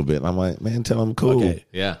for a little bit. I'm like, man, tell him cool. Okay.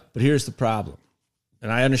 Yeah. But here's the problem.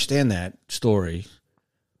 And I understand that story.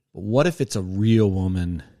 But what if it's a real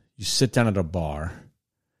woman? You sit down at a bar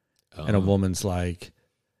and a woman's like,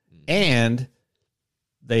 and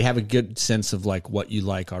they have a good sense of like what you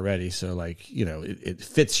like already. So like, you know, it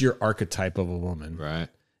fits your archetype of a woman. Right.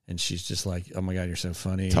 And she's just like, oh my God, you're so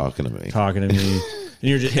funny. Talking to me. And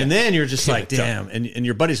you're just, and then you're just like, damn. And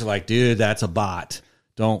your buddies are like, dude, that's a bot.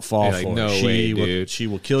 Don't fall You're like, for no it. way, will, dude. She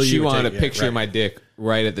will kill you. She or wanted take- a picture yeah, of my dick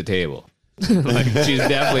right at the table. Like she's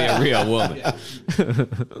definitely a real woman.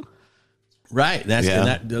 Right. That's Yeah.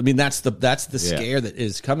 and that, I mean that's the scare that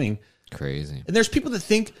is coming. Crazy. And there's people that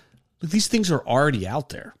think that these things are already out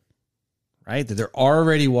there, right? That they're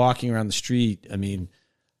already walking around the street. I mean,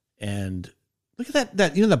 and look at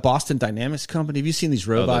that you know the Boston Dynamics company. Have you seen these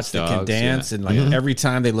robots that can dogs, dance yeah. and like every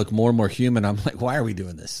time they look more and more human? I'm like, why are we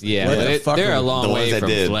doing this? Yeah, What but the fuck they're are a we- long The ones way that from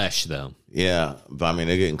did. flesh, though. Yeah, but I mean,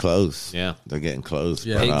 they're getting close. Yeah. They're getting close.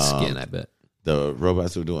 Yeah. But, Pig skin, I bet. the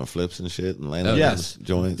robots were doing flips and shit and landing on yes. those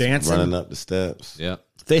joints, Dancing. running up the steps. Yeah.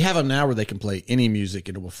 They have them now where they can play any music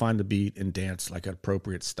and it will find the beat and dance like an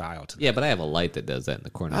appropriate style to them. Yeah, but I have a light that does that in the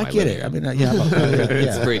corner of I my get living it. I room. mean, yeah,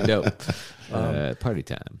 It's yeah. pretty dope. Party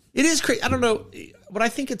time. It is crazy. I don't know what I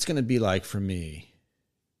think it's going to be like for me.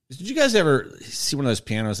 Did you guys ever see one of those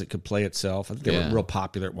pianos that could play itself? I think they Yeah. were real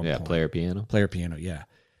popular at one Yeah, point. player piano. Player piano, yeah.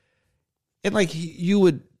 And like you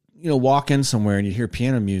would, you know, walk in somewhere and you hear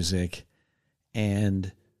piano music,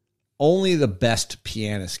 and only the best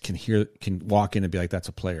pianist can walk in and be like, "That's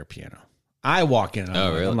a player piano." I walk in and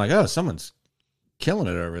Oh, really? I'm like, "Oh, someone's killing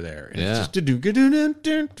it over there." And Yeah. it's just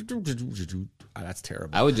that's terrible.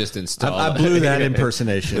 I would just install. I blew that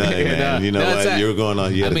impersonation. Hey, man, you know No, what? it's not- You were going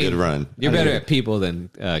on. You had I mean, a good run. You're better at people than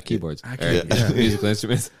keyboards or musical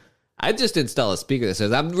instruments. I'd just install a speaker that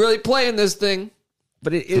says, "I'm really playing this thing."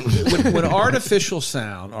 But when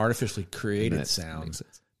artificially created sound makes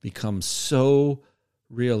sense. becomes so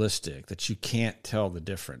realistic that you can't tell the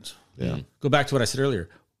difference. Yeah. Go back to what I said earlier.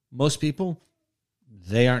 Most people,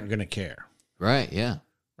 they aren't going to care, Right? Yeah.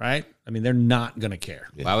 right? I mean, they're not going to care.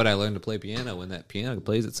 Why would I learn to play piano when that piano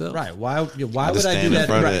plays itself? Right. Why I would just I do stand in that?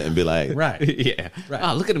 front of Right. it and be like, Right. yeah. Right.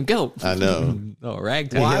 Oh, look at him go. I know. Oh,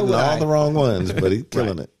 ragtime. He Why hitting would all I- the wrong ones, but he's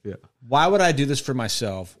killing it. Why would I do this for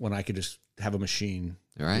myself when I could just have a machine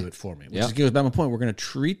Right. do it for me? Which Yeah. is goes back to my point. We're going to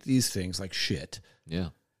treat these things like shit. Yeah.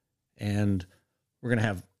 And we're going to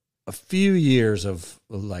have a few years of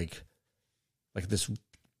like this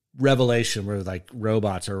revelation where like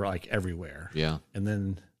robots are like everywhere. Yeah. And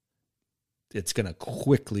then it's going to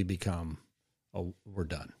quickly become, oh, we're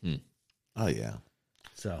done. Oh yeah,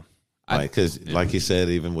 So because like you said,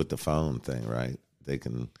 even with the phone thing, right? They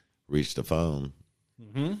can reach the phone.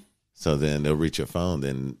 So then they'll reach your phone.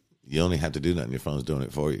 Then you only have to do nothing. Your phone's doing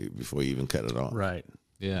it for you before you even cut it off. right.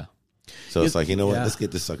 Yeah. So it's like, you know what? Yeah. Let's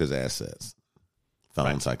get this sucker's assets.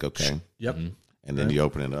 Phone's like, okay. Yep. And then you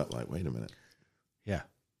open it up like, wait a minute. Yeah.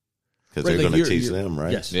 Because Right, they're like going to you're- teach you're- them,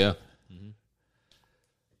 right? Yes. Yeah.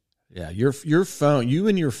 Yeah. Your phone, you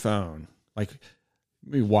and your phone, like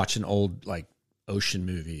we watching old like ocean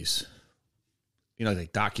movies. You know,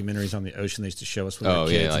 like documentaries on the ocean they used to show us when we Oh,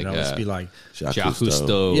 were yeah, kids. like, and it'd be like, Jacques Jacques Cousteau.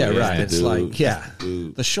 Cousteau. yeah, yeah. right. It's Dude. like, yeah,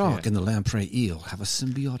 Dude. the shark and the lamprey eel have a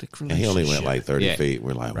symbiotic relationship. And he only went like 30 Yeah. feet.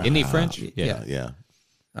 We're like, Isn't he wow. French? Yeah. Yeah.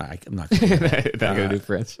 I'm not going to Not gonna do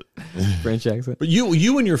French accent. But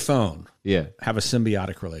you and your phone Yeah. have a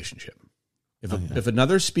symbiotic relationship. If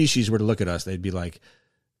another species were to look at us, they'd be like,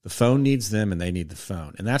 the phone needs them and they need the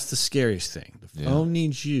phone. And that's the scariest thing. The phone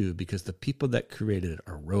needs you because the people that created it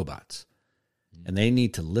are robots. And they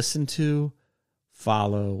need to listen to,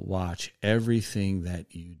 follow, watch everything that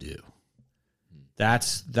you do.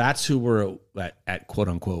 That's who we're at quote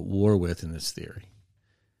unquote war with in this theory.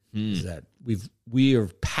 Is that we are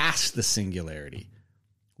past the singularity.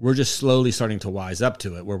 We're just slowly starting to wise up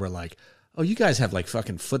to it, where we're like, oh, you guys have like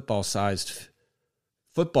fucking football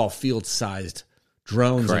field sized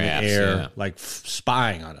drones in the air, like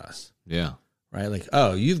spying on us. Yeah. Right. Like,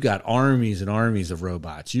 oh, you've got armies and armies of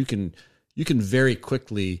robots. You can very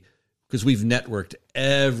quickly, because we've networked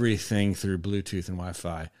everything through Bluetooth and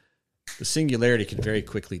Wi-Fi, the singularity can very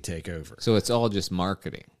quickly take over. So it's all just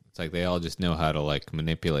marketing. It's like they all just know how to like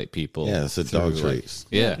manipulate people. Yeah, it's a dog trace.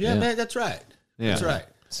 Yeah, man, that's right. Yeah. That's right.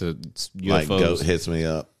 So it's UFOs. Like goat hits me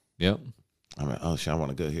up. Yep. I'm like, oh shit, I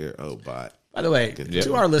want to go here. Oh, bot. By the way,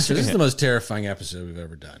 to our listeners, this is the most terrifying episode we've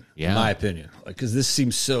ever done, in my opinion, because this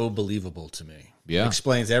seems so believable to me. Yeah. It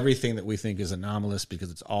explains everything that we think is anomalous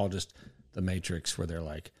because it's all just the Matrix, where they're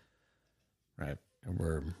like, right, and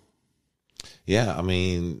we're... Yeah, I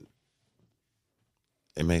mean,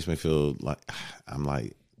 it makes me feel like I'm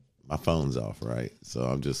like, my phone's off, right? So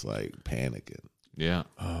I'm just like panicking. Yeah.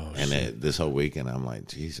 Oh, and this whole weekend, I'm like,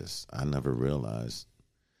 Jesus, I never realized.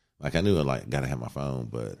 Like, I knew I like got to have my phone,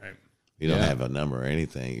 but you don't have a number or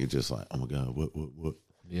anything. You're just like, oh my God, what?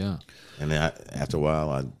 Yeah. And then after a while,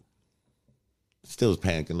 I still was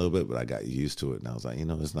panicking a little bit, but I got used to it. And I was like,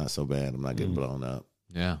 it's not so bad. I'm not getting blown up.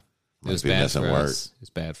 Yeah. It Might was be bad missing for work. us. It's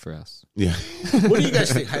bad for us. Yeah. What do you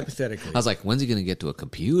guys think, hypothetically? I was like, when's he going to get to a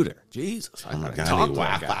computer? Jesus. Oh my God, I need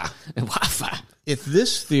Wi-Fi. And Wi-Fi. If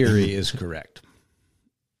this theory is correct,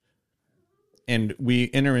 and we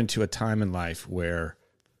enter into a time in life where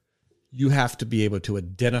you have to be able to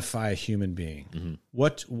identify a human being,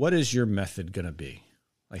 what is your method going to be?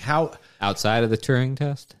 Like how... Outside of the Turing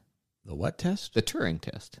test? The what test? The Turing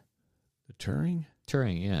test. The Turing?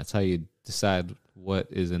 Turing, yeah. It's how you decide what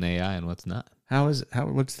is an AI and what's not.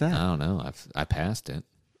 What's that? I don't know. I passed it.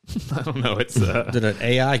 I don't know. It's Did an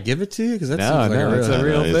AI give it to you? Because that No, seems like no, it's a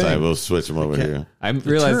real It's like, thing. we'll switch them over here. I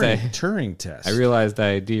realized Turing test. I realized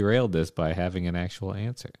I derailed this by having an actual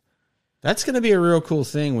answer. That's going to be a real cool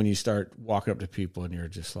thing when you start walking up to people and you're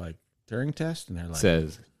just like, Turing test? And they're like... It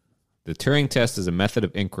says, the Turing test is a method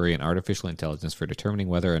of inquiry in artificial intelligence for determining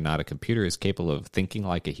whether or not a computer is capable of thinking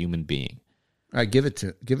like a human being. All right, give it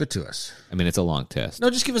to us. I mean, it's a long test. No,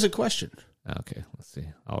 just give us a question. Okay, let's see.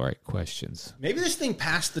 All right, questions. Maybe this thing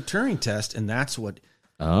passed the Turing test, and that's what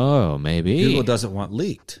Oh, maybe. Google doesn't want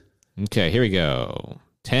leaked. Okay, here we go.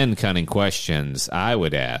 10 cunning questions I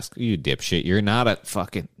would ask. You dipshit, you're not a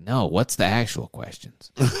fucking... No, what's the actual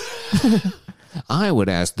questions? I would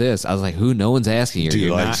ask this. I was like, who? No one's asking you. Do you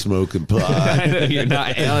You're like not, smoking pot? You're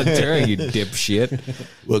not Alan Turing, you dipshit.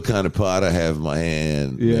 What kind of pot I have in my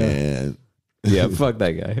hand, man? Yeah, fuck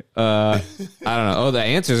that guy. I don't know. Oh, the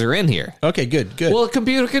answers are in here. Okay, good. Well, a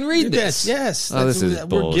computer can read this. Yes. Oh, this is we're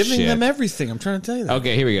giving bullshit. them everything. I'm trying to tell you that.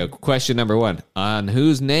 Okay, here we go. Question number 1. On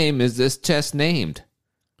whose name is this test named?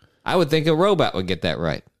 I would think a robot would get that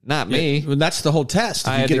right. Not me. Well, that's the whole test.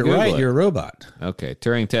 I If you had get to it Google right, it. you're a robot. Okay.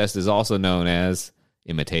 Turing test is also known as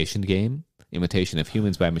imitation game, imitation of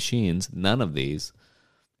humans by machines. None of these.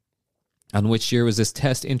 On which year was this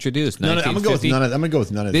test introduced? I'm gonna go with 1950? none of. I'm gonna go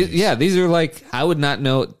with none of these. Yeah, these are like I would not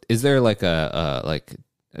know. Is there like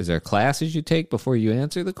is there classes you take before you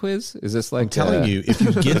answer the quiz? Is this like I'm telling you, if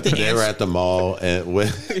you get the They were answer, at the mall and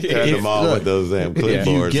with those damn if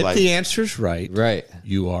clipboards. you get like, the answers right, right?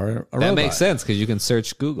 you are a robot. That makes sense because you can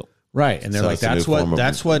search Google. Right? And they're so like, it's a new form of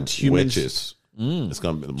that's what humans. witches. It's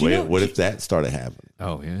gonna be. What if that started happening?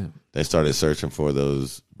 Oh yeah. They started searching for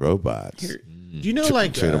those robots. Do you know,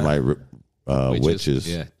 like, Treat them like witches.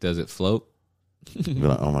 Yeah. Does it float? Be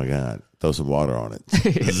like, oh my God, throw some water on it.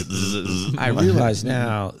 I realize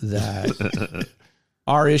now that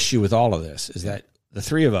our issue with all of this is that the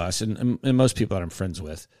three of us, and most people that I'm friends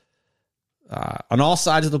with, on all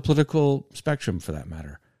sides of the political spectrum, for that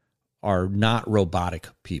matter, are not robotic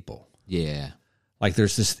people. Yeah. Like,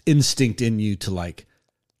 there's this instinct in you to like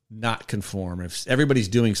not conform. If everybody's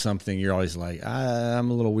doing something, you're always like, I'm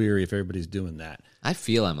a little weary if everybody's doing that. I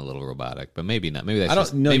feel I'm a little robotic, but maybe not. Maybe that's I don't-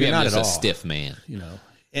 just, no, maybe you're I'm not just at a all. stiff man. You know.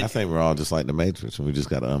 I think we're all just like the Matrix, and we just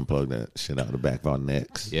got to unplug that shit out of the back of our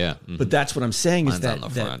necks. Yeah. But that's what I'm saying is Mine's that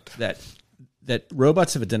on the front. that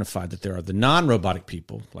robots have identified that there are the non-robotic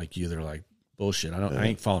people like you. They're like, bullshit. I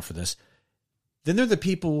ain't falling for this. Then there are the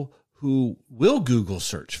people who will Google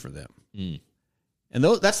search for them. And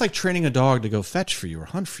that's like training a dog to go fetch for you or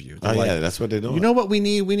hunt for you. They're yeah, that's what they're doing. You know what we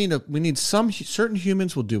need? We need some certain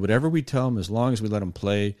humans will do whatever we tell them as long as we let them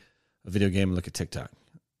play a video game and look at TikTok.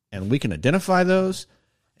 And we can identify those,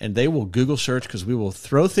 and they will Google search because we will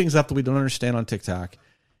throw things up that we don't understand on TikTok,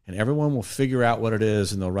 and everyone will figure out what it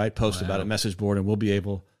is, and they'll write posts about it, message board, and we'll be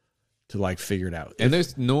able to like figure it out. And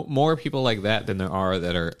there's more people like that than there are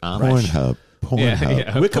that are Pornhub.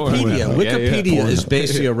 Wikipedia is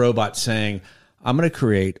basically a robot saying, I'm going to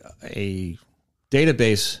create a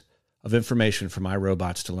database of information for my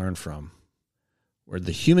robots to learn from, where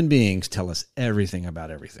the human beings tell us everything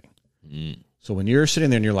about everything. So when you're sitting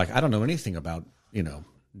there and you're like, I don't know anything about,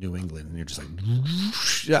 New England, and you're just like,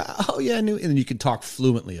 oh yeah, and then you can talk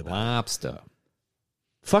fluently about lobster.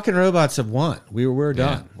 Fucking robots have won. We're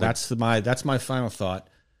done. That's my final thought.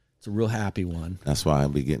 It's a real happy one. That's why I'll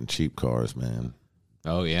be getting cheap cars, man.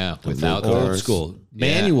 Oh yeah, without old school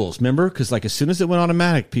manuals. Remember, because like as soon as it went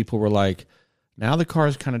automatic, people were like, now the car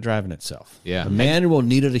is kind of driving itself. Yeah, the manual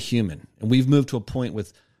needed a human, and we've moved to a point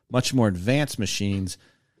with much more advanced machines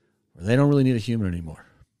where they don't really need a human anymore.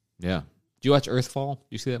 Yeah. Did you watch Earthfall? Did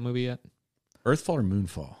you see that movie yet? Earthfall or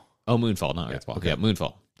Moonfall? Oh, Moonfall, not Earthfall. Okay. Yeah,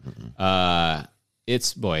 Moonfall.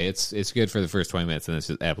 It's good for the first 20 minutes, and it's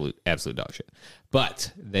just absolute dog shit.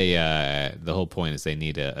 But they the whole point is they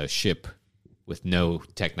need a ship with no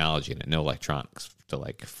technology in it, no electronics, to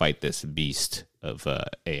like fight this beast of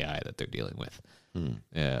AI that they're dealing with.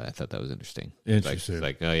 Yeah, I thought that was interesting. Interesting. It's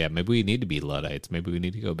like, oh yeah, maybe we need to be Luddites. Maybe we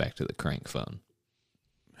need to go back to the crank phone.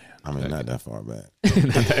 I mean, not that far back.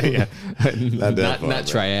 not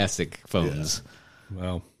Triassic phones. Yeah.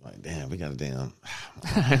 Well, like, damn, we got a damn.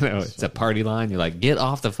 I know it's a party line. You're like, get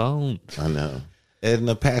off the phone. I know.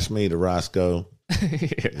 Edna, pass me to Roscoe.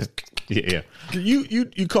 Yeah.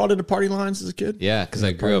 You called it a party lines as a kid? Yeah, because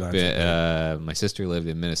I grew up. My sister lived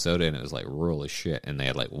in Minnesota, and it was like rural as shit. And they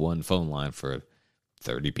had like one phone line for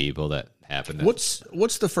 30 people. That happened. What's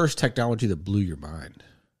the first technology that blew your mind?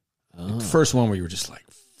 Like the first one where you were just like,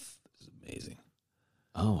 this is amazing.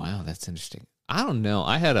 Oh wow, that's interesting. I don't know.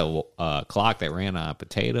 I had a clock that ran on a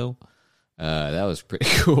potato. That was pretty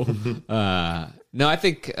cool. No, I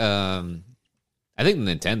think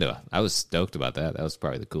Nintendo. I was stoked about that. That was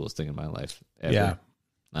probably the coolest thing in my life ever. Yeah.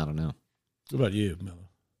 I don't know. What about you, Miller?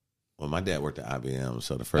 Well, my dad worked at IBM,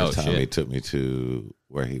 so the first time he took me to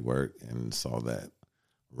where he worked and saw that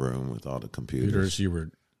room with all the computers. You were,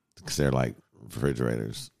 because they're like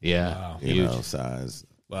refrigerators. Yeah, wow. You know, size.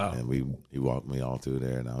 Wow. And he walked me all through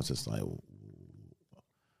there, and I was just like,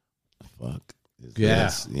 fuck is yeah.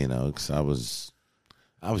 this? You know, because I was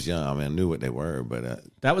young. I mean, I knew what they were, but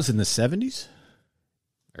that was in the 70s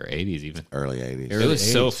or 80s, even early 80s. It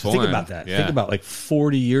was so foreign. Think about that. Yeah. Think about like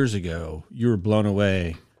 40 years ago, you were blown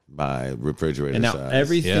away by refrigerator and now size.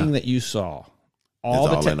 Everything that you saw,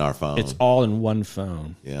 all in our phone. It's all in one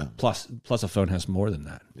phone. Yeah. Plus a phone has more than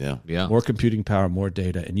that. Yeah. Yeah. More computing power, more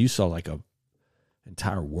data, and you saw like a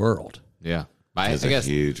entire world. Yeah. It's a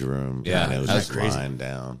huge room. Yeah, and it was just lying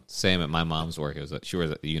down. Same at my mom's work. She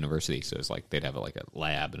was at the university, so it's like they'd have like a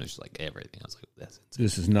lab, and it's just like everything. I was like,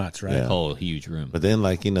 this is nuts, right? Yeah. Whole huge room. But then,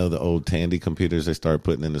 like, you know, the old Tandy computers they started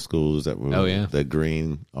putting in the schools that were the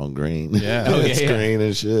green on green, screen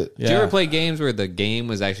and shit. Yeah. Did you ever play games where the game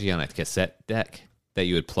was actually on a cassette deck that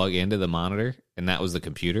you would plug into the monitor, and that was the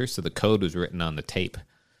computer? So the code was written on the tape.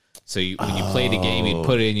 So when you played a game, you'd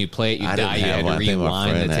put it in, you'd play it, you'd die, you had to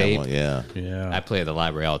rewind the tape. Yeah. I play at the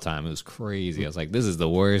library all the time. It was crazy. I was like, this is the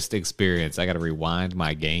worst experience. I got to rewind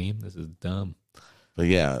my game. This is dumb. But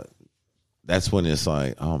yeah, that's when it's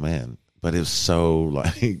like, oh man. But it's so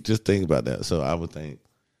like, just think about that. So I would think,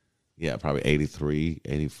 yeah, probably 83,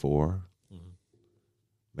 84.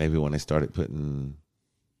 Maybe when they started putting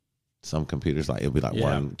some computers, like it'd be like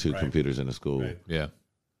 1, 2 computers in the school. Right. Yeah.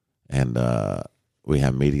 And we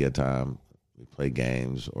have media time. We play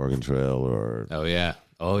games, Oregon Trail, or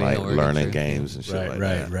like learning games and shit like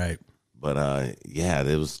that. Right. But yeah,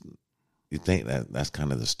 there was. You think that's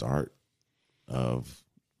kind of the start of,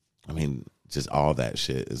 I mean, just all that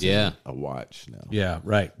shit is in a watch now. Yeah,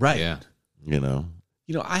 right. Yeah, you know,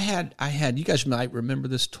 I had. You guys might remember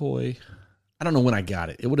this toy. I don't know when I got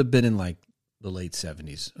it. It would have been in like the late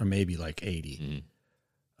 70s or maybe like 80.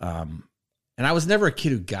 And I was never a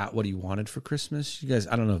kid who got what he wanted for Christmas. You guys,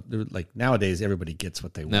 I don't know. Like nowadays, everybody gets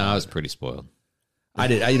what they want. No, I was pretty spoiled. I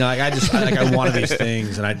did. I wanted these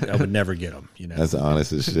things, and I would never get them. You know, that's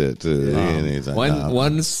honest as shit too.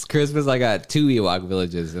 One Christmas, I got 2 Ewok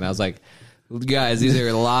villages, and I was like, guys, these are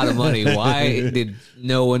a lot of money. Why did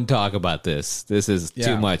no one talk about this? This is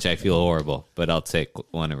too much. I feel horrible, but I'll take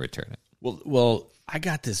one and return it. Well, I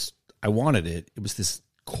got this I wanted it. It was this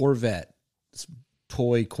Corvette, this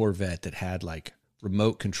toy Corvette that had like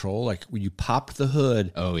remote control, like where you pop the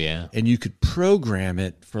hood. Oh yeah, and you could program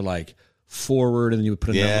it for like forward, and then you would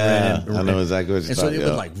put a number in. I know exactly what you're and talking so it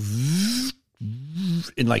about. would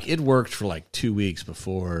like, and like it worked for like 2 weeks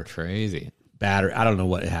before crazy. battery. I don't know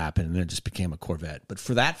what happened, and then it just became a Corvette. But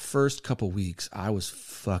for that first couple weeks, I was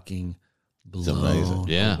fucking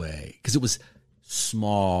blown away because it was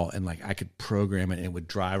small and like I could program it and it would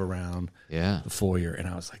drive around the foyer, and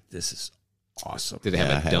I was like, "This is awesome." Did it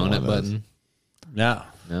have a donut button? No.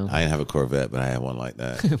 I didn't have a Corvette, but I had one like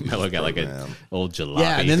that. Mello got like an old jalopy.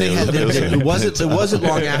 Yeah, and then they had. It wasn't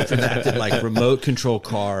long after that like remote control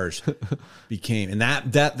cars became, and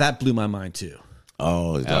that blew my mind too.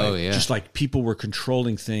 Oh yeah. Just like people were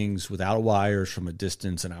controlling things without wires from a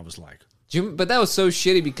distance, and I was like, But that was so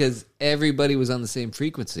shitty because everybody was on the same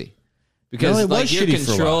frequency. Because No, it like was your shitty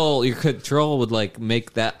for a while. your control would like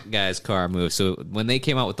make that guy's car move. So when they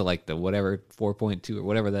came out with the whatever 4.2 or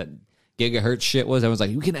whatever that gigahertz shit was, I was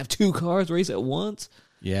like, you can have two cars race at once.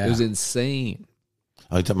 yeah, It was insane.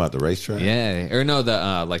 Oh, you talking about the racetrack? Yeah, or no,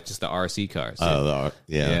 the like just the RC cars.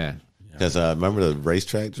 Yeah. Because remember the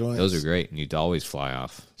racetrack joints? Those are great, and you'd always fly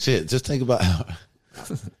off. Shit, just think about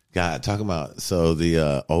God, talking about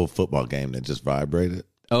the old football game that just vibrated.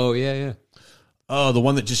 Oh yeah. Oh, the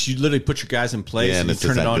one that just you literally put your guys in place and you it's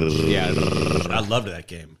turn just it on. like, Yeah, I loved that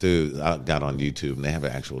game. Dude, I got on YouTube and they have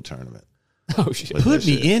an actual tournament. Oh shit! Put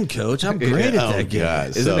me in, coach. I'm great at that game.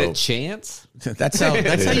 God. Isn't it chance? That's how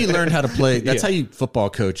you learn how to play. That's how you football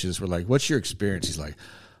coaches were like, "What's your experience?" He's like,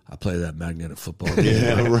 "I play that magnetic football game.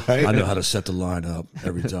 Yeah, right. I know how to set the line up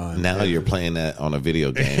every time." Now you're playing that on a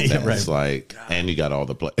video game. That's like, and you got all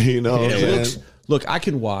the play. You know, what I'm saying? Look, I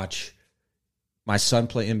can watch my son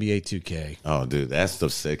play NBA 2K. Oh, dude, that's the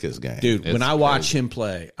sickest game. Dude, It's when I watch him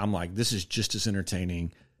play, I'm like, this is just as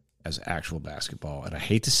entertaining as actual basketball. And I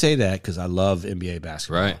hate to say that because I love NBA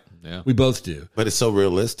basketball. Right. Yeah. We both do. But it's so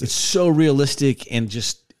realistic. It's so realistic and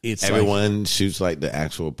just it's Everyone shoots like the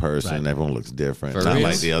actual person. Right. Everyone looks different. For Not real?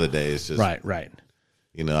 like the other day. It's just right.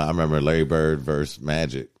 You know, I remember Larry Bird versus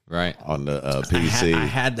Magic Right. on the PC. I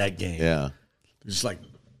had that game. Yeah, Just like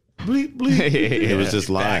bleep bleep. it was just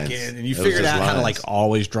Back lines. in, and you It was figured just out how to lines. like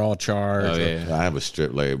always draw a charge. Oh yeah. I have a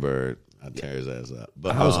strip Larry Bird. I tear his ass up.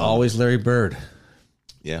 But I was always Larry Bird.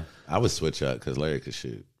 yeah. I would switch up because Larry could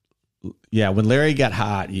shoot. Yeah, when Larry got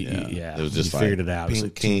hot, It was just you like figured it out. It was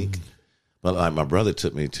pink, like, kink. But like my brother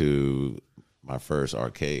took me to my first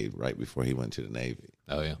arcade right before he went to the Navy,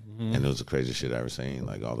 Oh yeah. and it was the craziest shit I ever seen.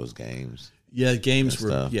 Like all those games. yeah, games and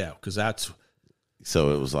were stuff. because that's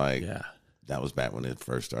So it was like yeah. that was back when it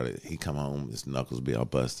first started. He come home, his knuckles be all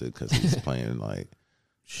busted because he's playing like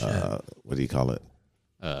what do you call it?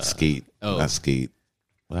 Skeet. Not skeet.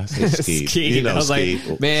 Well, I say skeet. Skeet. You know, I was like,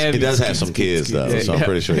 skeet. man, he does have some kids though, so I'm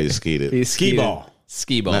pretty sure he's skeeted. He's Skee ball.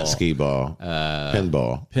 Ski ball. Not skee ball. Pinball. I don't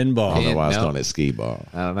know Pinball. why I was no. calling it skee ball.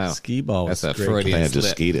 I don't know. Skee ball. That's was a great. Freudian Man, just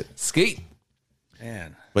slip. skeet it. Skeet.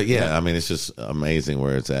 Man. But yeah, I mean, it's just amazing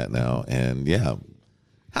where it's at now. And yeah,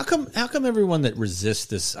 How come everyone that resists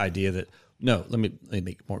this idea that no, let me make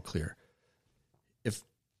it more clear. If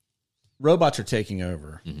robots are taking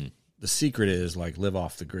over, the secret is like live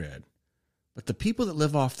off the grid. But the people that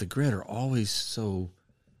live off the grid are always so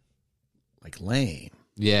like lame.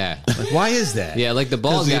 Yeah. Like why is that? Yeah, like the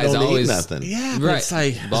bald 'Cause you guys don't always. need nothing. Yeah, but Right. it's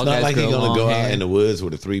like Bald It's not guys like grow you're gonna long go hair. out in the woods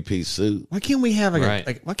with a 3-piece suit. why can't we have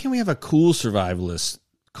Right. why can't we have a cool survivalist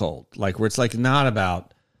cult? Like where it's like not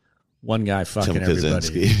about one guy fucking Tim everybody.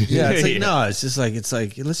 Kaczynski. Yeah, it's like Yeah. no, it's just like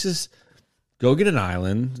let's just go get an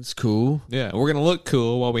island. It's cool. Yeah, we're gonna look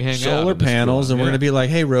cool while we hang out. Solar in this panels, room. and we're Yeah. gonna be like,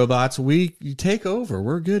 "Hey, robots, you take over.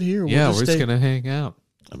 We're good here. Yeah, we're just stay- gonna hang out.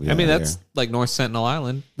 I mean, that's like North Sentinel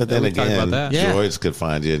Island. But then we talked again, about that. Yeah. droids could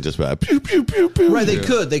find you and just be like, pew, pew, pew, pew. right. They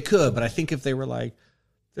could, but I think if they were like,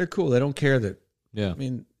 they're cool. They don't care that. Yeah, I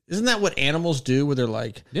mean, isn't that what animals do? Where they're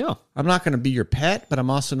like, yeah, "I'm not going to be your pet, but I'm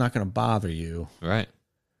also not going to bother you. right.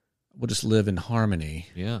 We'll just live in harmony."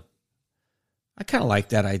 Yeah, I kind of like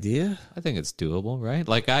that idea. I think it's doable, right?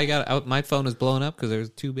 Like I got out, my phone is blowing up because there's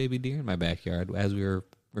 2 baby deer in my backyard as we were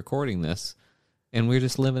recording this, and we're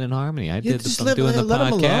just living in harmony. I'm doing the let 'em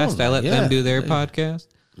podcast. alone. I let Yeah. them do their podcast.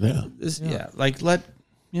 Yeah,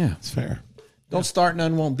 Yeah. it's fair. Don't start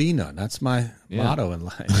none, won't be none. That's my Yeah. motto in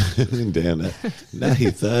life. Damn that. Now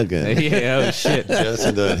he's thugging. Yeah, oh shit.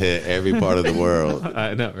 Justin done hit every part of the world.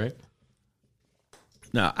 I know, right?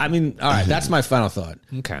 No, I mean, all right. That's my final thought.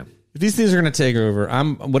 Okay. If these things are going to take over,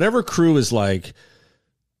 whatever crew is like,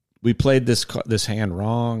 we played this hand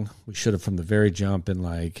wrong. We should have from the very jump been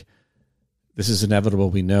like, this is inevitable.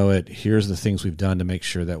 We know it. Here's the things we've done to make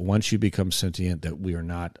sure that once you become sentient, that we are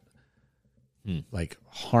not like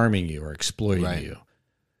harming you or exploiting you.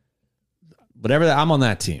 Whatever that, I'm on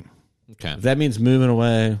that team. Okay. If that means moving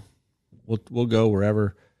away, we'll go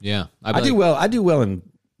wherever. Yeah. I do well. I do well in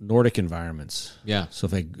Nordic environments. Yeah. So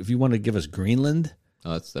if you want to give us Greenland,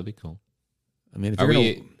 that'd be cool. I mean, if Are you're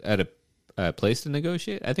we at a place to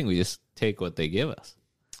negotiate? I think we just take what they give us.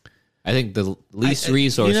 I think the least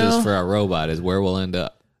resources for our robot is where we'll end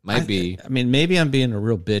up. I mean, maybe I'm being a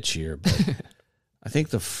real bitch here, but I think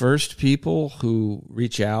the first people who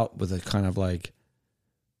reach out with a kind of like,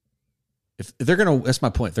 if they're gonna, that's my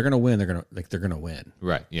point. If they're gonna win. They're gonna win.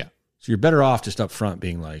 Right. Yeah. So you're better off just up front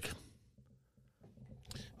being like,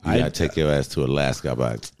 I gotta take your ass to Alaska. I'm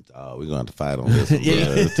like, we're gonna have to fight on this one, bro.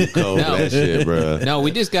 It's too cold for that shit, bro. No, we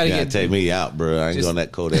just gotta take me out, bro. I ain't going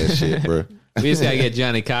that cold ass shit, bro. We just gotta get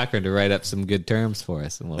Johnny Cochran to write up some good terms for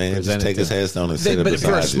us, and we'll Man, present just take his headstone and sit but beside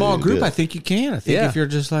for a small you. group, I think you can. I think if you're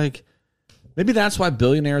just like, maybe that's why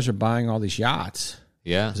billionaires are buying all these yachts.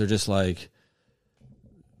 Yeah. They're just like,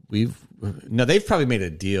 they've probably made a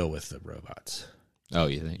deal with the robots. Oh,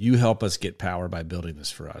 you think? You help us get power by building this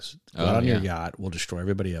for us. Go out on your yacht. We'll destroy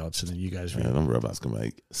everybody else, and then you guys. Man, them robots can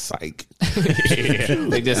make psych.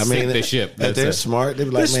 They just sink the ship. If they're smart, they'd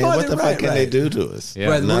be like, man, what the fuck can they do to us? Yeah.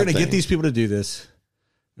 Right, we're going to get these people to do this,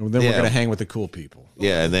 and then we're going to hang with the cool people.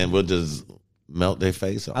 Yeah, and then we'll just melt their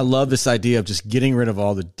face off. I love this idea of just getting rid of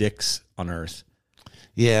all the dicks on Earth.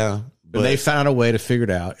 Yeah. But they found a way to figure it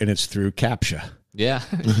out, and it's through CAPTCHA. Yeah.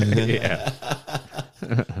 Yeah.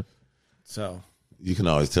 So you can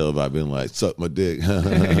always tell by being like, suck my dick.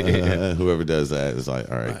 Whoever does that is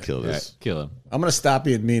like, all right, kill this. Right, kill him. I'm going to stop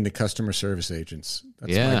being mean to customer service agents.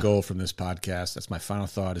 That's Yeah. my goal from this podcast. That's my final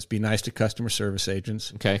thought is be nice to customer service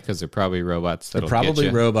agents. Okay, because they're probably robots. They're probably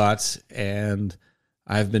robots, and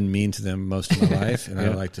I've been mean to them most of my life, and I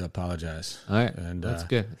would like to apologize. All right, and that's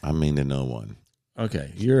good. I mean to no one.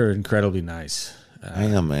 Okay, you're incredibly nice. I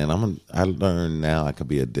am, man. I learned now I can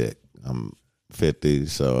be a dick. I'm 50,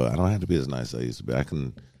 so I don't have to be as nice as I used to be. I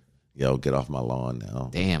can, get off my lawn now.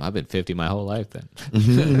 Damn, I've been 50 my whole life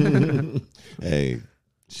then. Hey,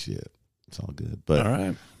 shit, it's all good. But all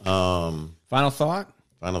right. Final thought.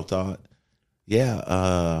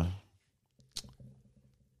 Yeah.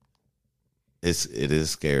 It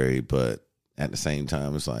is scary, but at the same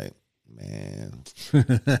time, it's like, man,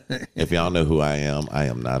 if y'all know who I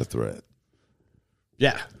am not a threat.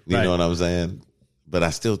 Yeah, you know what I'm saying. But I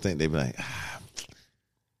still think they'd be like,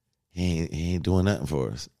 he ain't doing nothing for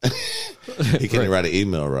us. He can't write an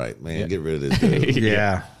email right, man. Get rid of this dude.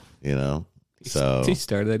 Yeah, So he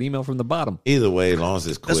started that email from the bottom. Either way, as long as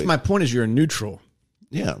it's quick. That's my point. Is you're neutral.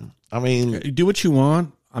 Yeah, I mean, you do what you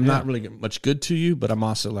want. I'm not really much good to you, but I'm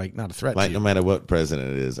also like not a threat. Like to you. No matter what president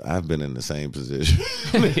it is, I've been in the same position.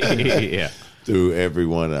 Yeah. Through every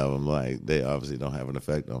one of them, like they obviously don't have an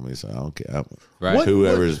effect on me, so I don't care. Right.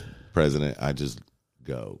 Whoever's president, I just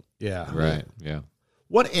go. Yeah. Right. Yeah.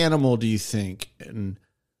 What animal do you think? And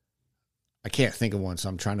I can't think of one, so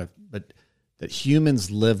I'm trying to. But that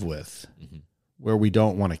humans live with, where we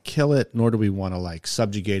don't want to kill it, nor do we want to like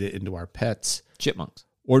subjugate it into our pets. Chipmunks.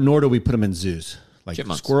 Or nor do we put them in zoos. Like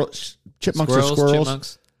chipmunks. Chipmunks or squirrels.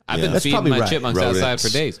 Chipmunks. I've been That's feeding probably my right. chipmunks outside for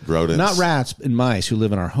days. Rodents. Not rats and mice who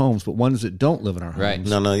live in our homes, but ones that don't live in our homes. Right.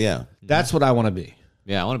 No, yeah. That's what I want to be.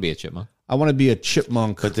 Yeah, I want to be a chipmunk. I want to be a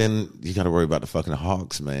chipmunk. But then you got to worry about the fucking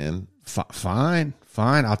hawks, man. Fine.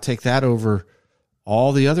 I'll take that over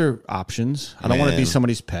all the other options. I don't want to be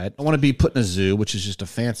somebody's pet. I want to be put in a zoo, which is just a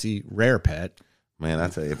fancy, rare pet. Man, I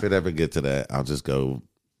tell you, if it ever get to that, I'll just go.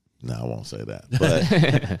 No, I won't say that.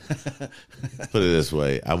 But put it this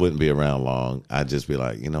way, I wouldn't be around long. I'd just be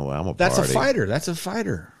like, you know what, I'm a That's party. That's a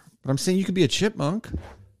fighter. But I'm saying you could be a chipmunk.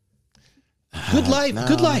 Good life.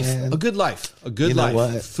 Good life. Man. A good life. A good You know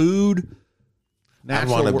life. what? Food. I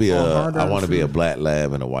want to be a black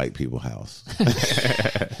lab in a white people house.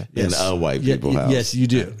 In a white people house. Yes, you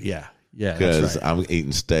do. Yeah. Yeah. Because That's right. I'm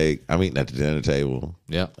eating steak. I'm eating at the dinner table.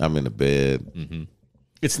 Yeah. I'm in the bed.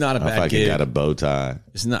 It's not a I bad fucking gig. got a bow tie.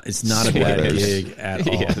 It's not a bad gig at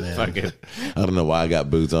all. Yeah, Man. fucking. I don't know why I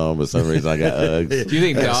got boots on, but for some reason I got Uggs. Do you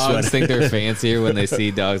think dogs think they're fancier when they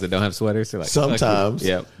see dogs that don't have sweaters? They're like, Sometimes.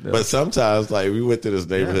 Yep. But sometimes, like, we went to this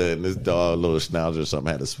neighborhood and this dog, little schnauzer or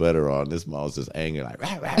something, had a sweater on. This mom was just angry, like,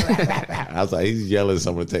 rah, rah, rah, rah, rah. I was like, he's yelling at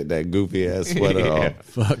someone to take that goofy ass sweater off.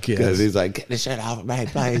 Fuck yeah. Because he's like, get the shirt off of my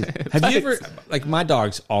face. Have you ever, like, my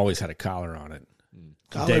dog's always had a collar on it.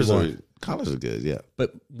 Collars are good, yeah.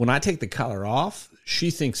 But when I take the collar off,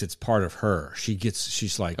 she thinks it's part of her.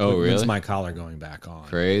 She's like, Oh, when's really? my collar going back on?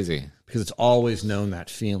 Crazy. Because it's always known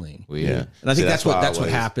that feeling. Weird. Yeah. And I think See, that's what why I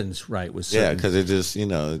always- happens, right? With Yeah, certain, because it just,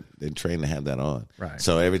 they train to have that on. Right.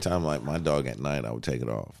 So every time, like, my dog at night, I would take it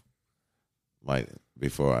off. like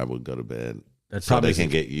before I would go to bed. That's so probably they can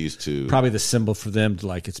get used to. Probably the symbol for them to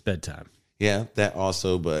like it's bedtime. Yeah, that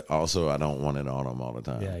also, but also I don't want it on them all the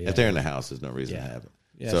time. Yeah, if they're in the house, there's no reason to have it.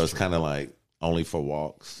 Yeah, so it's kind of like only for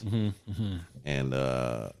walks, and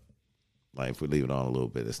like if we leave it on a little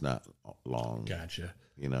bit, it's not long. Gotcha.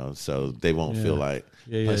 You know, so they won't feel like,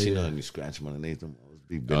 plus, you know, and you scratch them underneath them.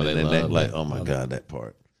 Be bending their neck, like, oh my God, that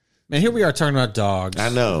part. Man, here we are talking about dogs. I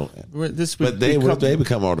know, but they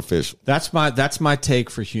become artificial. That's my take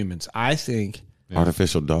for humans. I think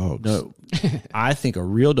artificial dogs. No, I think a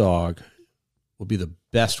real dog will be the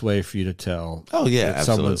best way for you to tell. Oh yeah, that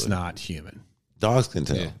someone's not human. Dogs can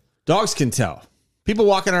tell. Yeah. Dogs can tell. People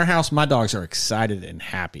walk in our house. My dogs are excited and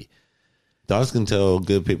happy. Dogs can tell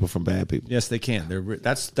good people from bad people. Yes, they can.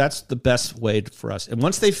 That's the best way for us. And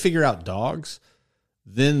once they figure out dogs,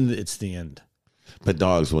 then it's the end. But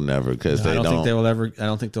dogs will never, because I don't think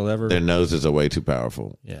they'll ever. Their noses are way too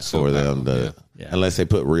powerful for them to, unless they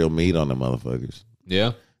put real meat on the motherfuckers.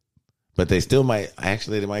 Yeah. But they still might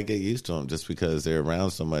get used to them just because they're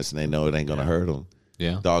around so much and they know it ain't going to hurt them.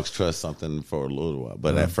 Yeah. Dogs trust something for a little while.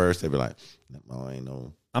 But at first they be like, no, I ain't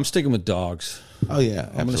no. I'm sticking with dogs. Oh, yeah.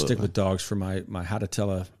 I'm going to stick with dogs for my how to tell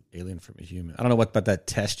a alien from a human. I don't know what about that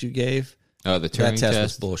test you gave. Oh, the Turing test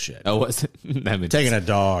was bullshit. Oh, was it? Taking a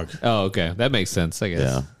dog. Oh, okay. That makes sense, I guess.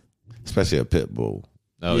 Yeah. Especially a pit bull.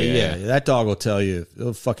 Oh, yeah. That dog will tell you.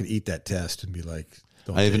 He'll fucking eat that test and be like,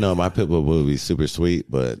 I even know my pit bull would be super sweet,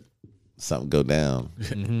 but something go down.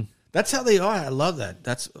 Mm-hmm. That's how they are. I love that.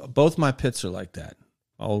 That's both my pits are like that.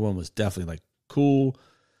 All one was definitely like cool.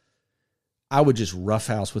 I would just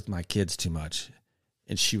roughhouse with my kids too much,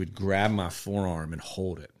 and she would grab my forearm and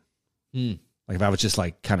hold it. Like if I was just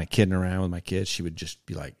like kind of kidding around with my kids, she would just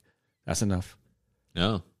be like, "That's enough."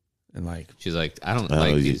 No, and like she's like, "I don't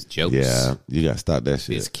like these jokes." Yeah, you got to stop that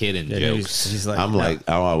shit. These kidding jokes. She's like, I'm like,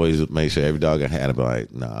 I always make sure every dog I had to be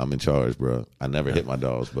like, "No, I'm in charge, bro." I never hit my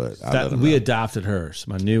dogs, but we adopted hers.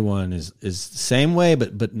 My new one is the same way,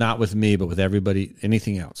 but not with me, but with everybody.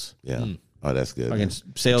 Anything else? Yeah. Oh, that's good. Fucking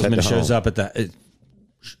salesman shows up at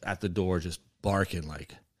the door, just barking,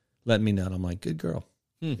 like, "Let me know." And I'm like, "Good girl."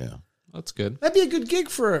 Yeah, that's good. That'd be a good gig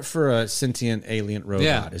for a sentient alien robot.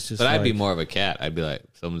 Yeah, it's just. But I'd be more of a cat. I'd be like,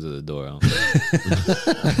 "Someone's at the door."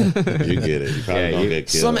 You get it. You probably don't get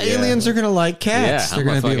killed. Some aliens are gonna like cats. Yeah, they're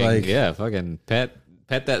gonna be like, fucking pet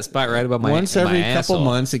that spot right above my once every my couple asshole.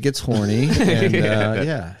 months it gets horny.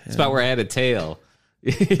 And, spot where I had a tail.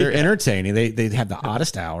 They're entertaining. They have the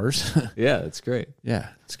oddest hours. Yeah, it's great. Yeah,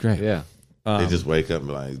 it's great. Yeah. They just wake up and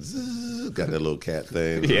be like, zzz, got that little cat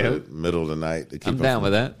thing. Middle of the night. To keep I'm down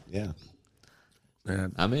with that. Yeah.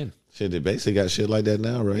 I'm in. Shit, they basically got shit like that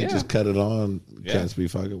now, right? Yeah. Just cut it on. Yeah. Cats be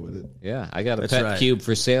fucking with it. Yeah, I got a That's pet right. cube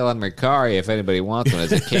for sale on Mercari if anybody wants one.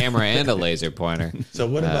 It's a camera and a laser pointer. So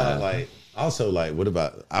what about what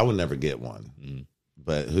about, I would never get one,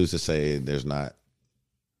 but who's to say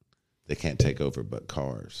they can't take over but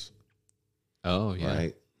cars, Oh, yeah.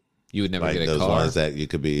 right? You would never Like get a those car. ones that you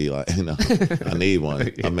could be like, I need one.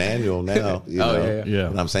 A manual now, you know? Yeah.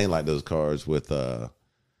 But I'm saying like those cars with,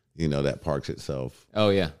 that parks itself Oh,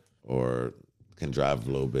 yeah. or can drive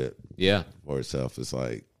a little bit Yeah. for itself. It's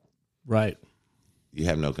like Right. you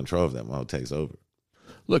have no control of that while it takes over.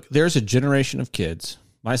 Look, there's a generation of kids.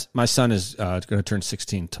 My son is going to turn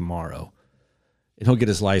 16 tomorrow, and he'll get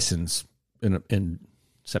his license in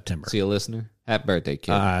September. See a listener? Happy birthday,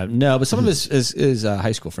 kid. No, but some of his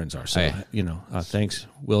high school friends are. So thanks,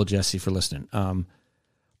 Will, Jesse, for listening.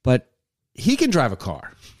 But he can drive a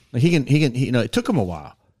car. Like he can. It took him a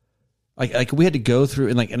while. Like we had to go through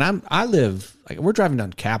and I live we're driving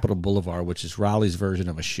down Capitol Boulevard, which is Raleigh's version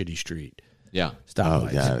of a shitty street. Yeah. Stoplights. Oh,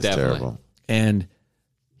 yeah, it's Definitely. terrible. And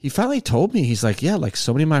he finally told me, he's like, yeah, like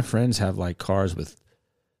so many of my friends have like cars with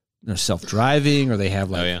self-driving, or they have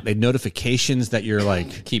they notifications that you're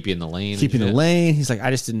like Keep you in the lane. keeping the lane. He's like,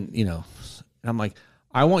 I just didn't, and I'm like,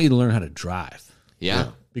 I want you to learn how to drive. Yeah.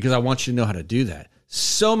 Because I want you to know how to do that.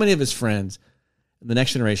 So many of his friends, the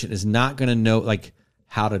next generation is not going to know like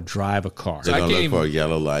how to drive a car. They're I gonna can't look for a even-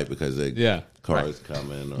 yellow light because cars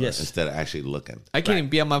coming, or Yes. instead of actually looking. I can't even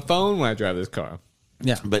be on my phone when I drive this car.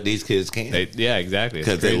 Yeah. But these kids can't Yeah, exactly. It's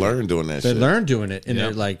because they crazy. learn doing that. They shit. learn doing it, and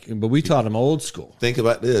they're like, but we taught them old school. Think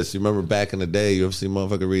about this. You remember back in the day, you ever see a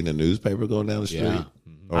motherfucker reading a newspaper going down the street Yeah.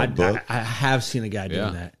 or a book? I have seen a guy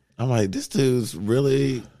doing that. I'm like, this dude's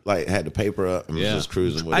really like had the paper up and was just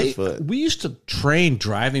cruising with his foot. We used to train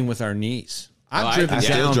driving with our knees. I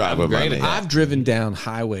still drive with my knee. I've driven down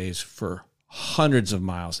highways for hundreds of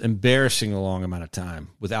miles, embarrassing a long amount of time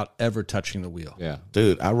without ever touching the wheel. Yeah.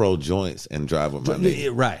 Dude, I roll joints and drive with my knee.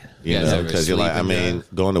 Right. You Yeah, know, never because you're like, sleep and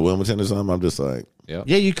going to Wilmington or something, I'm just like, Yep.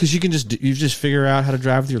 Yeah, because you can just figure out how to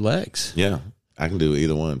drive with your legs. Yeah. I can do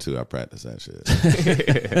either one too. I practice that shit.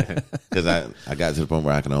 Because I got to the point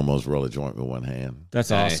where I can almost roll a joint with one hand. That's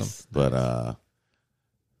Nice. awesome. But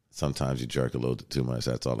sometimes you jerk a little too much.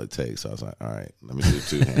 That's all it takes. So I was like, all right, let me do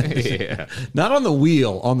two hands. Yeah. Not on the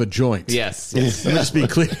wheel, on the joint. Yes. Let me just be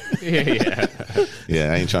clear. Yeah.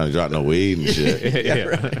 Yeah, I ain't trying to drop no weed and shit. Yeah.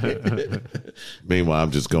 Right. Meanwhile,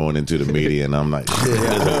 I'm just going into the media and I'm like, shit,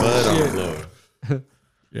 there's a bud on the floor.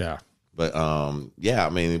 Yeah. But yeah, I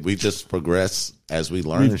mean, we just progress as we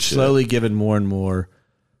learn. We've shit. slowly given more and more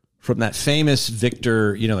from that famous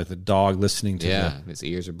Victor, like the dog listening to His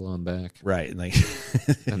ears are blown back. right, and like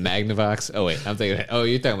The Magnavox. Oh wait, I'm thinking. Oh,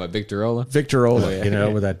 you're talking about Victorola.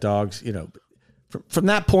 Victorola, with that dog's, from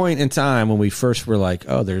that point in time when we first were like,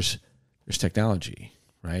 oh, there's technology,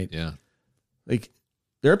 right? Yeah. Like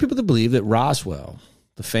there are people that believe that Roswell,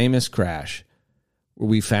 the famous crash, where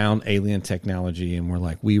we found alien technology and we're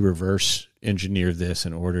like, we reverse engineered this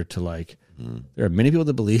in order to there are many people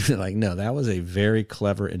that believe that no, that was a very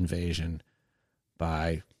clever invasion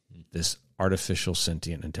by this artificial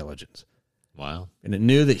sentient intelligence. Wow. And it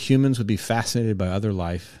knew that humans would be fascinated by other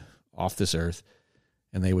life off this earth,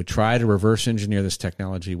 and they would try to reverse engineer this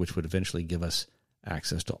technology, which would eventually give us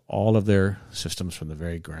access to all of their systems from the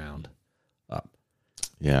very ground up.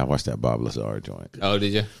 Yeah, I watched that Bob Lazar joint. Oh,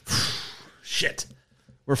 did you? Shit.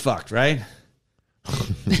 We're fucked, right?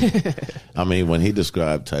 I mean, when he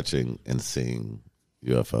described touching and seeing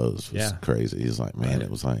UFOs was crazy. He's like, man, it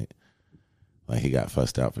was like he got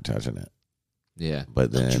fussed out for touching it. Yeah.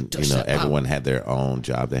 But then, everyone had their own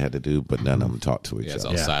job they had to do, but none of them talked to each Yeah, it's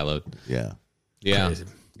other. all siloed. Yeah. Yeah. Crazy.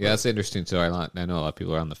 Yeah, that's interesting. So I know a lot of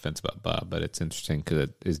people are on the fence about Bob, but it's interesting because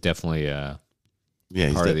it is definitely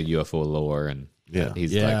He's part of the UFO lore, and Yeah.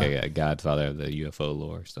 he's like a godfather of the UFO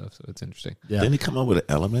lore stuff. So it's interesting. Yeah. Didn't he come up with an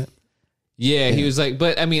element? Yeah, he was like,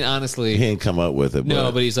 but I mean, honestly, He ain't come up with it.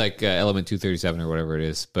 no, but he's like element 237 or whatever it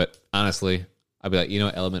is. But honestly, I'd be like,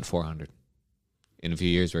 element 400. In a few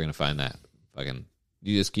years, we're gonna find that. Fucking,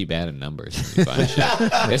 you just keep adding numbers. And you find shit.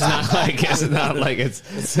 It's not like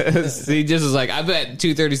it's. He just was like, I bet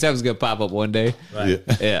 237 is gonna pop up one day. Right.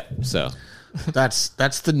 Yeah. So That's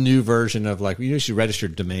the new version of you should register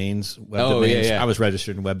domains, web domains. Yeah. I was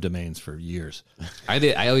registered in web domains for years.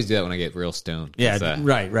 I always do that when I get real stoned. Yeah,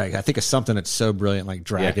 right. I think of something that's so brilliant like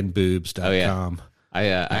dragonboobs.com. Oh,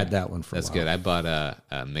 yeah. I had that one for a That's while. good. I bought a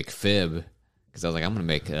McFib because I was like, I'm going to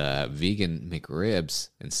make vegan McRibs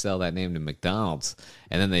and sell that name to McDonald's.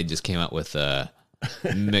 And then they just came out with a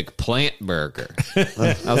McPlant Burger.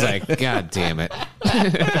 I was like, God damn it.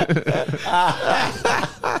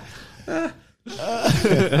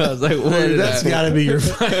 I was like, That's got to be your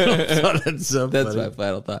final thought. That's so That's funny. my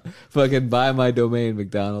final thought. Fucking buy my domain,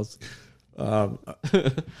 McDonald's.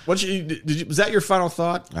 Was that your final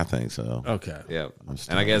thought? I think so. Okay. Yeah.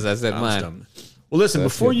 And I guess I said I'm mine. stumped. Well, listen,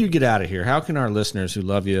 before you get out of here, how can our listeners who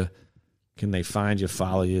love you, can they find you,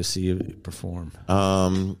 follow you, see you perform?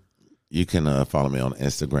 You can follow me on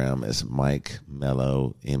Instagram. It's Mike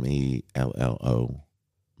Mello, Mello,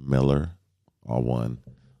 Miller, all one,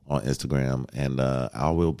 on Instagram. And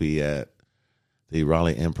I will be at the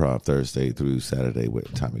Raleigh Improv Thursday through Saturday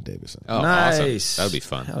with Tommy Davidson. Oh, Nice. awesome. That would be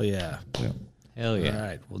fun. Hell yeah. Hell yeah. All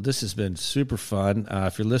right. Well, this has been super fun.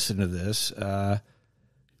 If you're listening to this,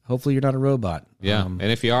 hopefully you're not a robot. Yeah. And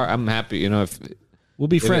if you are, I'm happy. If We'll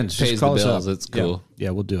be If friends. it pays Just call the us bills, up. it's cool. Yeah,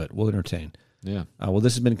 we'll do it. We'll entertain. Yeah. Well,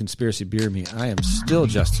 this has been Conspiracy Beer Me. I am still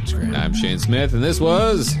Justin Scranton. I'm Shane Smith, and this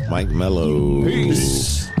was Mike Mello. Peace.